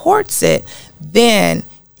supports it, then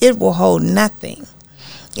it will hold nothing.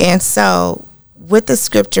 And so with the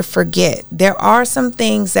scripture, forget. There are some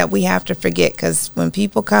things that we have to forget, because when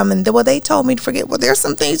people come and, they told me to forget. Well, there's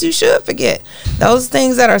some things you should forget. Those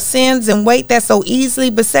things that are sins and weight that so easily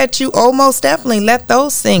beset you, most definitely let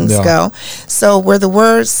those things go. So where the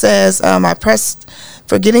word says,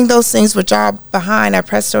 forgetting those things which are behind, I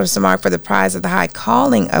press towards the mark for the prize of the high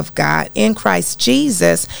calling of God in Christ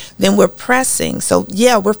Jesus, then we're pressing. So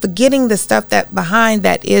we're forgetting the stuff that behind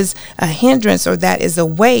that is a hindrance or that is a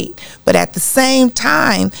weight. But at the same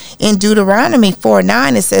time, in Deuteronomy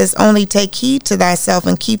 4:9, it says, only take heed to thyself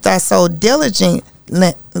and keep thy soul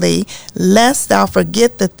diligently, lest thou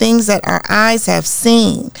forget the things that our eyes have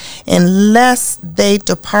seen, and lest they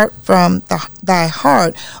depart from thy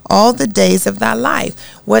heart all the days of thy life.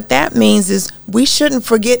 What that means is we shouldn't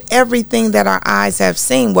forget everything that our eyes have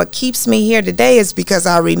seen. What keeps me here today is because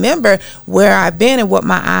I remember where I've been and what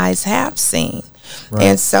my eyes have seen.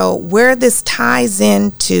 And so where this ties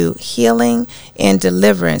into healing and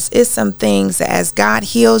deliverance is some things that as God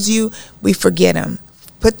heals you, we forget them.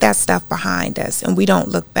 Put that stuff behind us and we don't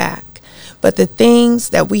look back. But the things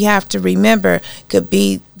that we have to remember could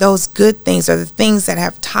be those good things or the things that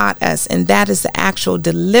have taught us, and that is the actual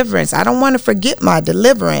deliverance. I don't want to forget my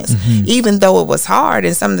deliverance, even though it was hard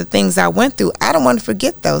and some of the things I went through. I don't want to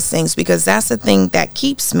forget those things because that's the thing that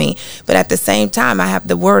keeps me. But at the same time, I have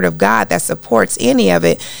the word of God that supports any of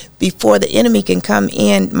it before the enemy can come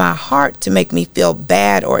in my heart to make me feel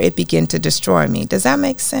bad or it begin to destroy me. Does that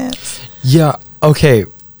make sense? Yeah. Okay.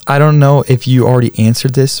 I don't know if you already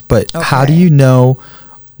answered this, but how do Okay. you know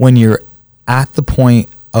when you're at the point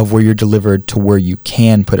of where you're delivered to where you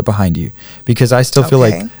can put it behind you? Because I still feel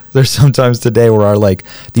like Okay. there's sometimes today where I like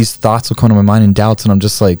these thoughts will come to my mind and doubts, and I'm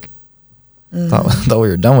just like, thought we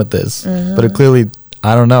were done with this, but it clearly,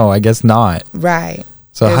 I don't know. I guess not. Right.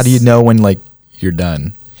 So how do you know when like you're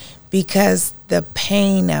done? Because the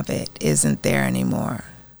pain of it isn't there anymore.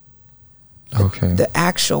 Okay. The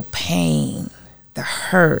actual pain, the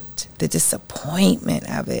hurt, the disappointment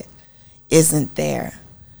of it isn't there.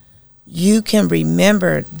 You can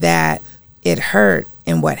remember that it hurt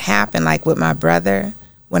and what happened, like with my brother.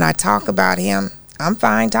 When I talk about him, I'm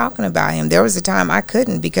fine talking about him. There was a time I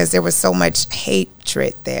couldn't because there was so much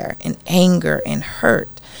hatred there and anger and hurt.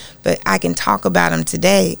 But I can talk about him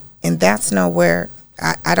today, and that's nowhere.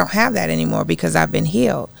 I don't have that anymore because I've been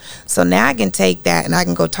healed. So now I can take that and I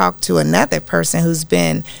can go talk to another person who's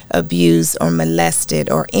been abused or molested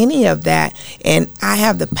or any of that. And I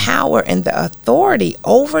have the power and the authority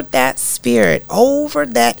over that spirit, over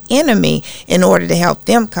that enemy in order to help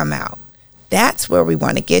them come out. That's where we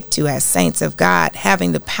want to get to as saints of God,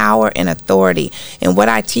 having the power and authority. And what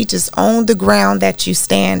I teach is own the ground that you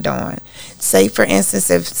stand on. Say, for instance,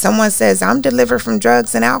 if someone says, I'm delivered from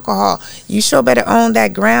drugs and alcohol, you sure better own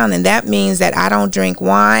that ground. And that means that I don't drink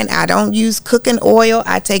wine. I don't use cooking oil.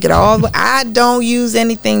 I take it all. I don't use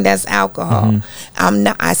anything that's alcohol.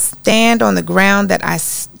 I stand on the ground that I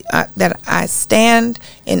stand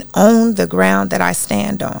and own the ground that I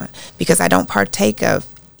stand on because I don't partake of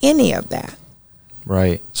any of that.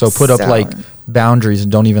 Right. So put up like boundaries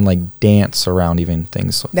and don't even like dance around even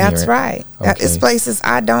things. That's right. Okay. It's places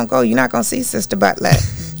I don't go. You're not going to see Sister Butler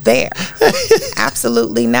there.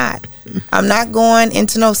 Absolutely not. I'm not going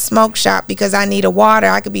into no smoke shop because I need a water.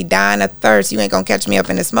 I could be dying of thirst. You ain't going to catch me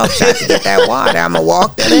up in the smoke shop to get that water. I'm going to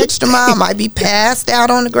walk that extra mile. I might be passed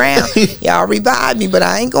out on the ground. Y'all revive me, but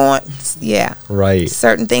I ain't going. Yeah. Right.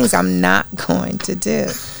 Certain things I'm not going to do.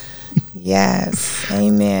 Yes,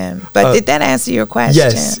 amen. But did that answer your question?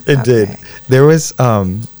 Yes, it did. There was, I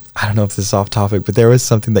don't know if this is off topic, but there was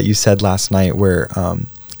something that you said last night where,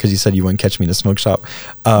 because you said you wouldn't catch me in a smoke shop.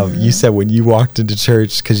 You said when you walked into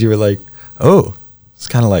church, because you were like, oh, it's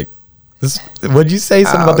kind of like this. What did you say?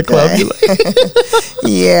 Something about the club?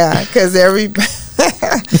 Yeah, because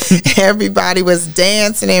everybody was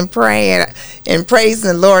dancing and praying and praising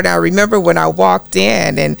the Lord. I remember when I walked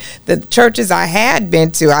in, and the churches I had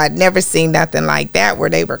been to, I'd never seen nothing like that,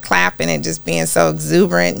 where they were clapping and just being so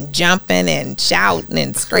exuberant and jumping and shouting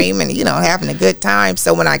and screaming, having a good time.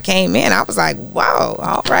 So when I came in, I was like, whoa,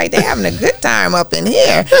 all right, they're having a good time up in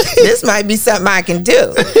here. This might be something I can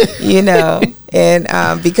do, and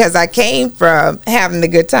because I came from having a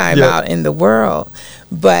good time out in the world.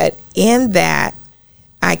 But in that,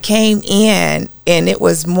 I came in and it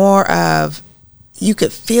was more of, you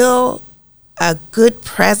could feel a good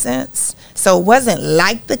presence. So it wasn't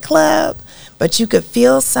like the club, but you could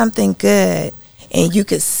feel something good and you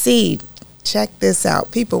could see, check this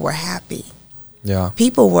out, people were happy. Yeah.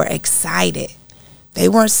 People were excited. They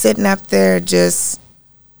weren't sitting up there just,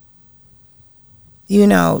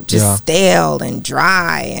 stale and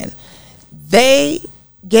dry. And they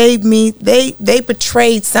gave me, they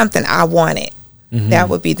portrayed something I wanted. That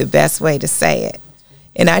would be the best way to say it.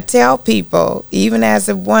 And I tell people, even as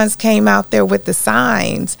the ones came out there with the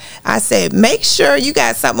signs, I said, make sure you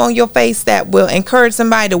got something on your face that will encourage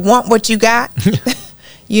somebody to want what you got.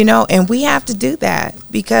 And we have to do that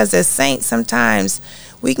because as saints, sometimes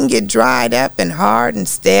we can get dried up and hard and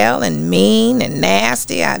stale and mean and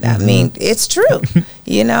nasty. I mean, it's true.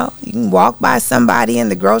 You can walk by somebody in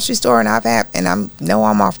the grocery store, and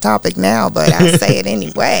I'm off topic now, but I say it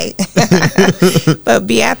anyway. But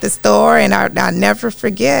be at the store, and I'll never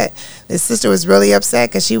forget. This sister was really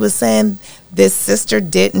upset because she was saying this sister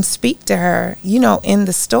didn't speak to her, in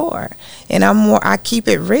the store. And I keep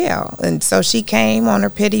it real. And so she came on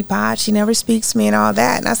her pity pot. She never speaks to me and all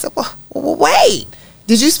that. And I said, well wait.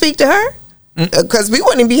 Did you speak to her? Because we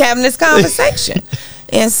wouldn't be having this conversation.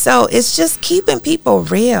 And so it's just keeping people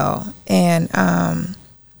real and,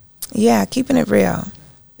 keeping it real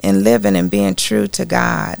and living and being true to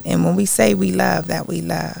God. And when we say we love, that we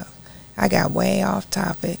love. I got way off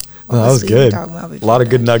topic. What that was we good. talking about A before lot of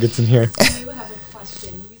good that? nuggets in here. I do have a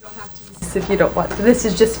question. You don't have to use this if you don't want to. This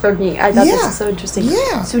is just for me. I thought this Yeah. is so interesting.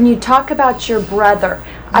 Yeah. So when you talk about your brother,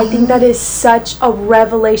 I think that is such a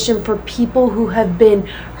revelation for people who have been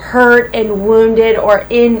hurt and wounded or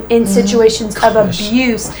in situations of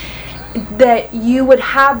abuse, that you would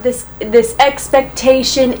have this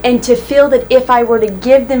expectation, and to feel that if I were to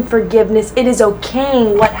give them forgiveness, it is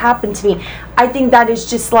okay what happened to me. I think that is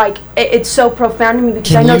just like, it's so profound to me,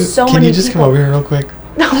 because I know so many people. Can you just come over here real quick?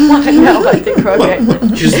 No, I think we're okay.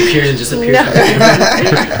 Just appears and just appears.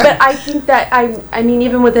 But I think that I mean,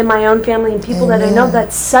 even within my own family and people that I know,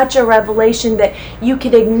 that's such a revelation that you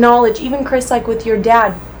could acknowledge. Even Chris, like with your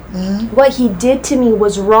dad, what he did to me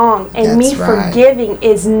was wrong, and That's me right. forgiving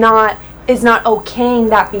is not okaying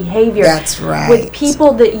that behavior. That's right. With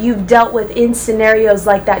people that you've dealt with in scenarios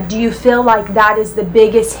like that, do you feel like that is the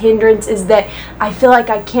biggest hindrance, is that I feel like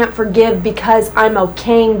I can't forgive because I'm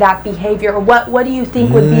okaying that behavior? Or what do you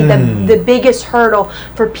think would be the biggest hurdle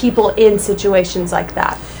for people in situations like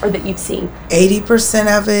that, or that you've seen?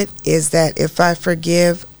 80% of it is that if I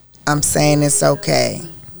forgive, I'm saying it's okay.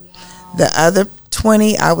 The other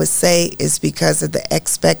 20, I would say, is because of the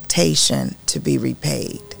expectation to be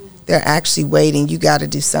repaid. They're actually waiting. You got to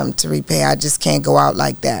do something to repay. I just can't go out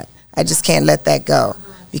like that. I just can't let that go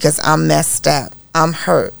because I'm messed up. I'm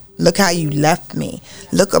hurt. Look how you left me.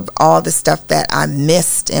 Look at all the stuff that I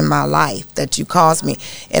missed in my life that you caused me.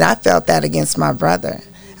 And I felt that against my brother.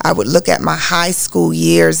 I would look at my high school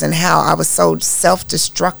years and how I was so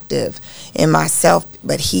self-destructive in myself,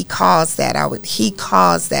 but he caused that. He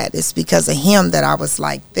caused that. It's because of him that I was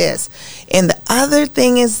like this. And the other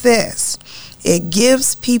thing is this. It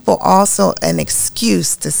gives people also an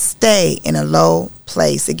excuse to stay in a low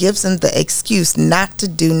place. It gives them the excuse not to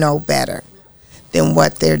do no better than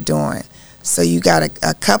what they're doing. So you got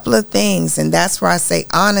a couple of things, and that's where I say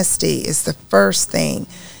honesty is the first thing,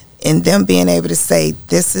 in them being able to say,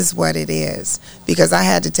 this is what it is. Because I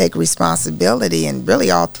had to take responsibility in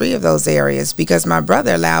really all three of those areas, because my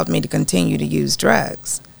brother allowed me to continue to use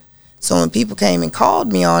drugs. So when people came and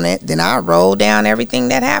called me on it, then I rolled down everything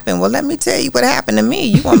that happened. Well, let me tell you what happened to me.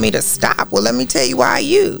 You want me to stop? Well, let me tell you why I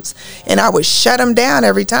use. And I would shut him down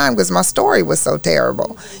every time because my story was so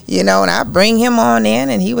terrible, and I bring him on in,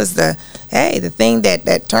 and he was the thing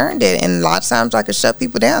that turned it. And a lot of times I could shut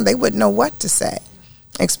people down. They wouldn't know what to say,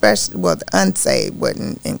 especially, the unsaved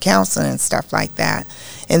wouldn't, in counseling and stuff like that.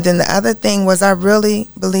 And then the other thing was I really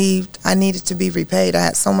believed I needed to be repaid. I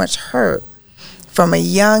had so much hurt from a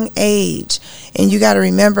young age. And you got to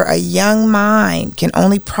remember, a young mind can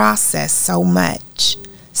only process so much.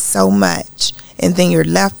 And then you're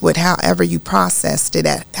left with however you processed it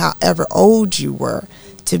at however old you were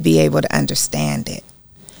to be able to understand it.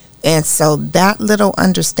 And so that little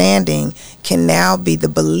understanding can now be the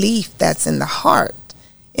belief that's in the heart.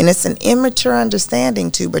 And it's an immature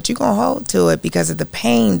understanding too, but you're going to hold to it because of the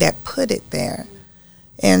pain that put it there.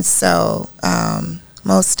 And so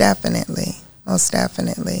most definitely.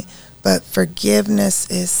 But forgiveness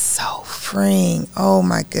is so freeing. Oh,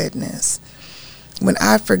 my goodness. When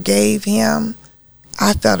I forgave him,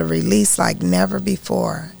 I felt a release like never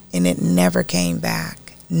before, and it never came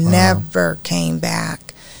back. Never came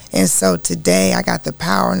back. And so today I got the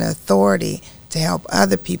power and the authority to help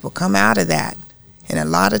other people come out of that. And a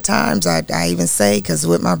lot of times I even say, because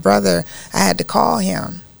with my brother, I had to call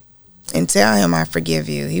him and tell him I forgive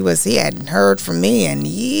you. He hadn't heard from me in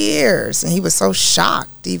years, and he was so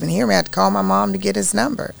shocked to even hear me. I had to call my mom to get his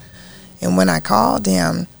number. And when I called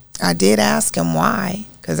him, I did ask him why,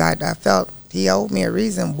 because I felt he owed me a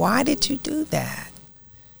reason. Why did you do that?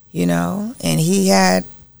 And he had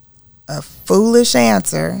a foolish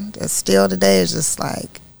answer that still today is just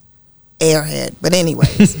like airhead. But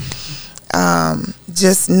anyways,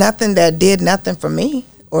 just nothing that did nothing for me,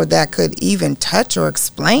 or that could even touch or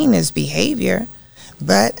explain his behavior.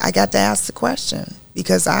 But I got to ask the question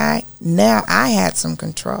because I had some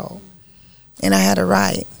control, and I had a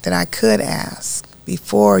right that I could ask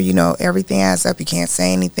before, everything adds up. You can't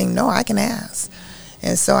say anything. No, I can ask.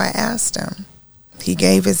 And so I asked him. He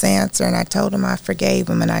gave his answer, and I told him I forgave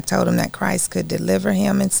him, and I told him that Christ could deliver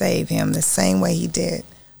him and save him the same way he did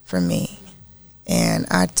for me. And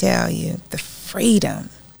I tell you, the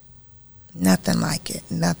freedom, nothing like it.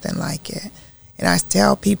 And I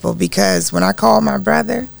tell people, because when I called my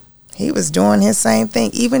brother, he was doing his same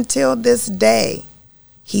thing. Even till this day,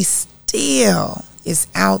 he still is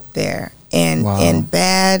out there and in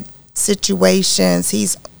bad situations.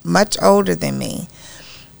 He's much older than me,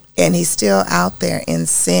 and he's still out there in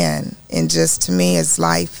sin. And just, to me, his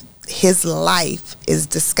life is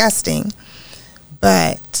disgusting.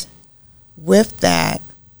 But with that,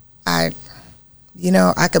 I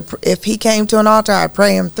could, if he came to an altar, I'd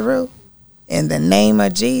pray him through. In the name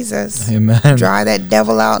of Jesus. Amen. Drive that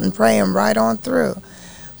devil out and pray him right on through.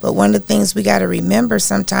 But one of the things we got to remember,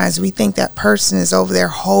 sometimes we think that person is over there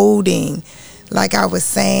holding, like I was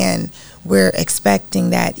saying, we're expecting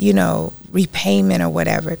that, repayment or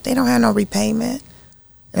whatever. They don't have no repayment.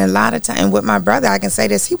 And a lot of time with my brother, I can say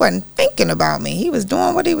this, he wasn't thinking about me. He was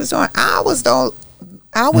doing what he was doing. I was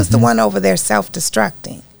the one over there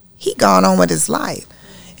self-destructing. He gone on with his life.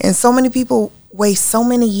 And so many people waste so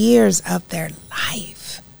many years of their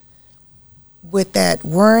life with that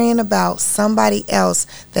worrying about somebody else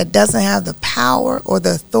that doesn't have the power or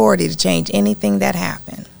the authority to change anything that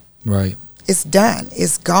happened. Right. It's done.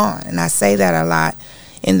 It's gone. And I say that a lot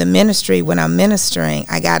in the ministry. When I'm ministering,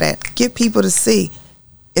 I got to get people to see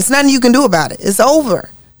it's nothing you can do about it. It's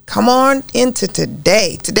over. Come on into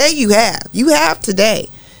today. Today you have today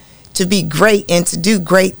to be great and to do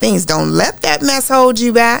great things. Don't let that mess hold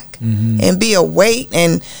you back and be a weight,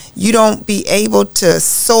 and you don't be able to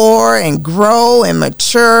soar and grow and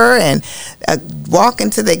mature and walk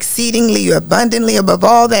into the exceedingly abundantly above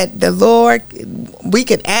all that the Lord we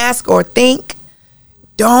could ask or think.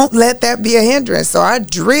 Don't let that be a hindrance. So I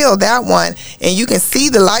drill that one, and you can see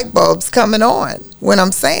the light bulbs coming on when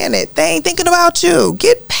I'm saying it. They ain't thinking about you.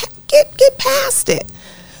 Get past it.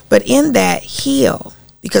 But in that, heal.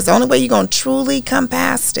 Because the only way you're going to truly come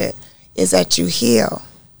past it is that you heal.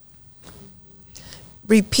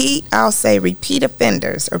 Repeat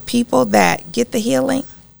offenders or people that get the healing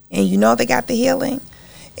and they got the healing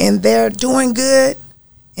and they're doing good.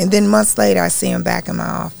 And then months later, I see them back in my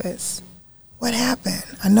office. What happened?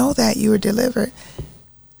 I know that you were delivered.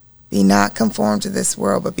 Be not conformed to this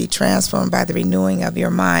world, but be transformed by the renewing of your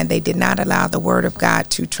mind. They did not allow the word of God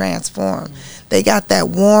to transform. They got that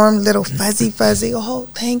warm little fuzzy. Oh,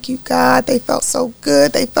 thank you, God. They felt so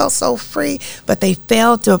good. They felt so free. But they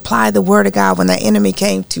failed to apply the word of God when the enemy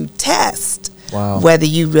came to test whether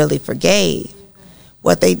you really forgave.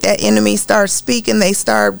 That enemy starts speaking, they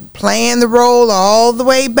start playing the role all the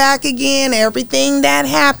way back again. Everything that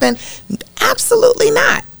happened, absolutely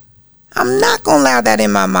not. I'm not going to allow that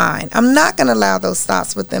in my mind. I'm not going to allow those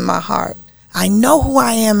thoughts within my heart. I know who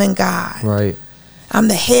I am in God. Right. I'm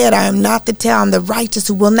the head. I am not the tail. I'm the righteous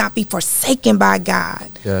who will not be forsaken by God.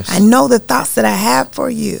 Yes. I know the thoughts that I have for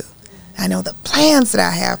you. I know the plans that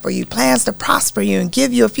I have for you, plans to prosper you and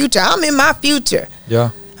give you a future. I'm in my future. Yeah.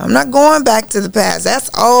 I'm not going back to the past. That's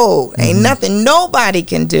old. Ain't nothing nobody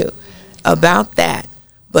can do about that.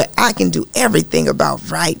 But I can do everything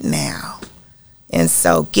about right now. And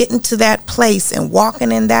so getting to that place and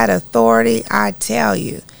walking in that authority, I tell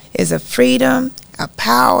you, is a freedom, a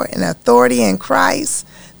power, and authority in Christ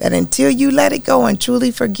that until you let it go and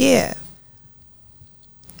truly forgive,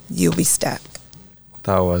 you'll be stuck.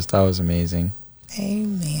 That was amazing.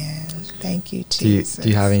 Amen. Thank you, Jesus. Do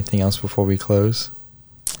you have anything else before we close?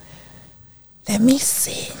 Let me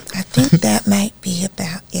see. I think that might be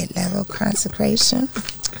about it. Level consecration.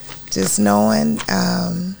 Just knowing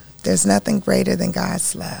there's nothing greater than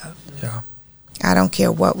God's love. Yeah. I don't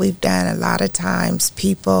care what we've done. A lot of times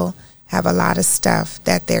people have a lot of stuff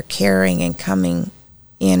that they're carrying and coming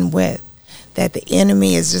in with, that the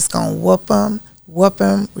enemy is just going to whoop them.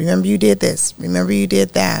 Remember you did this. Remember you did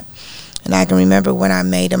that. And I can remember when I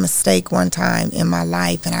made a mistake one time in my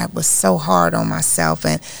life, and I was so hard on myself,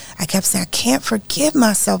 and I kept saying, I can't forgive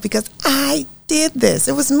myself because I did this.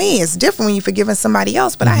 It was me. It's different when you're forgiving somebody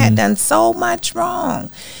else, but I had done so much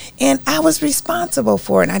wrong, and I was responsible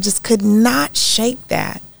for it, and I just could not shake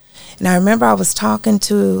that. And I remember I was talking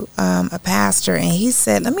to a pastor, and he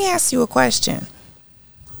said, let me ask you a question.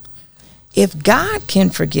 If God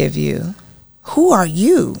can forgive you, who are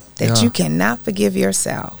you that you cannot forgive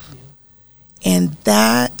yourself? And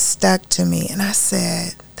that stuck to me. And I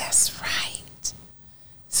said, that's right.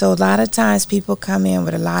 So a lot of times people come in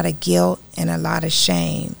with a lot of guilt and a lot of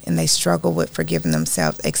shame, and they struggle with forgiving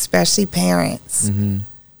themselves, especially parents.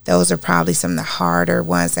 Those are probably some of the harder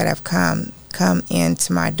ones that have come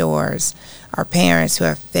into my doors, are parents who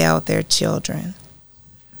have failed their children.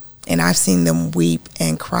 And I've seen them weep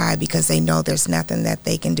and cry because they know there's nothing that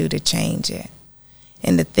they can do to change it.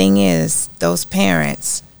 And the thing is, those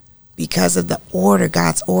parents, because of the order,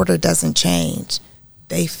 God's order doesn't change.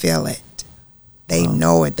 They feel it. They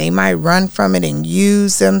know it. They might run from it and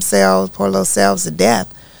use themselves, poor little selves to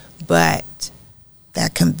death. But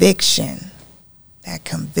that conviction,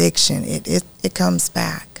 it comes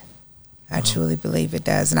back. I truly believe it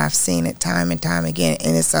does. And I've seen it time and time again.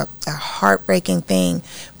 And it's a heartbreaking thing.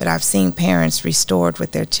 But I've seen parents restored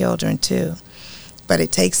with their children too. But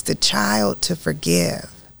it takes the child to forgive.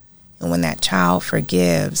 And when that child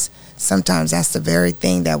forgives, sometimes that's the very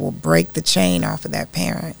thing that will break the chain off of that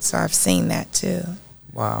parent. So I've seen that too.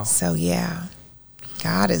 Wow. So yeah,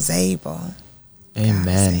 God is able. Amen.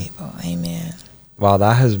 God is able. Amen. Wow,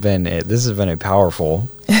 that has been it. This has been a powerful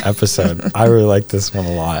episode. I really like this one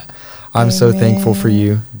a lot. I'm so thankful for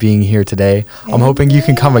you being here today. I'm hoping you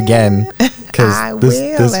can come again because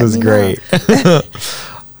this was great. I'm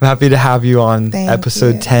happy to have you on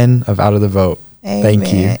episode 10 of Out of the Vote. Amen.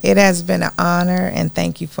 Thank you. It has been an honor, and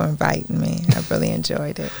thank you for inviting me. I really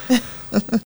enjoyed it.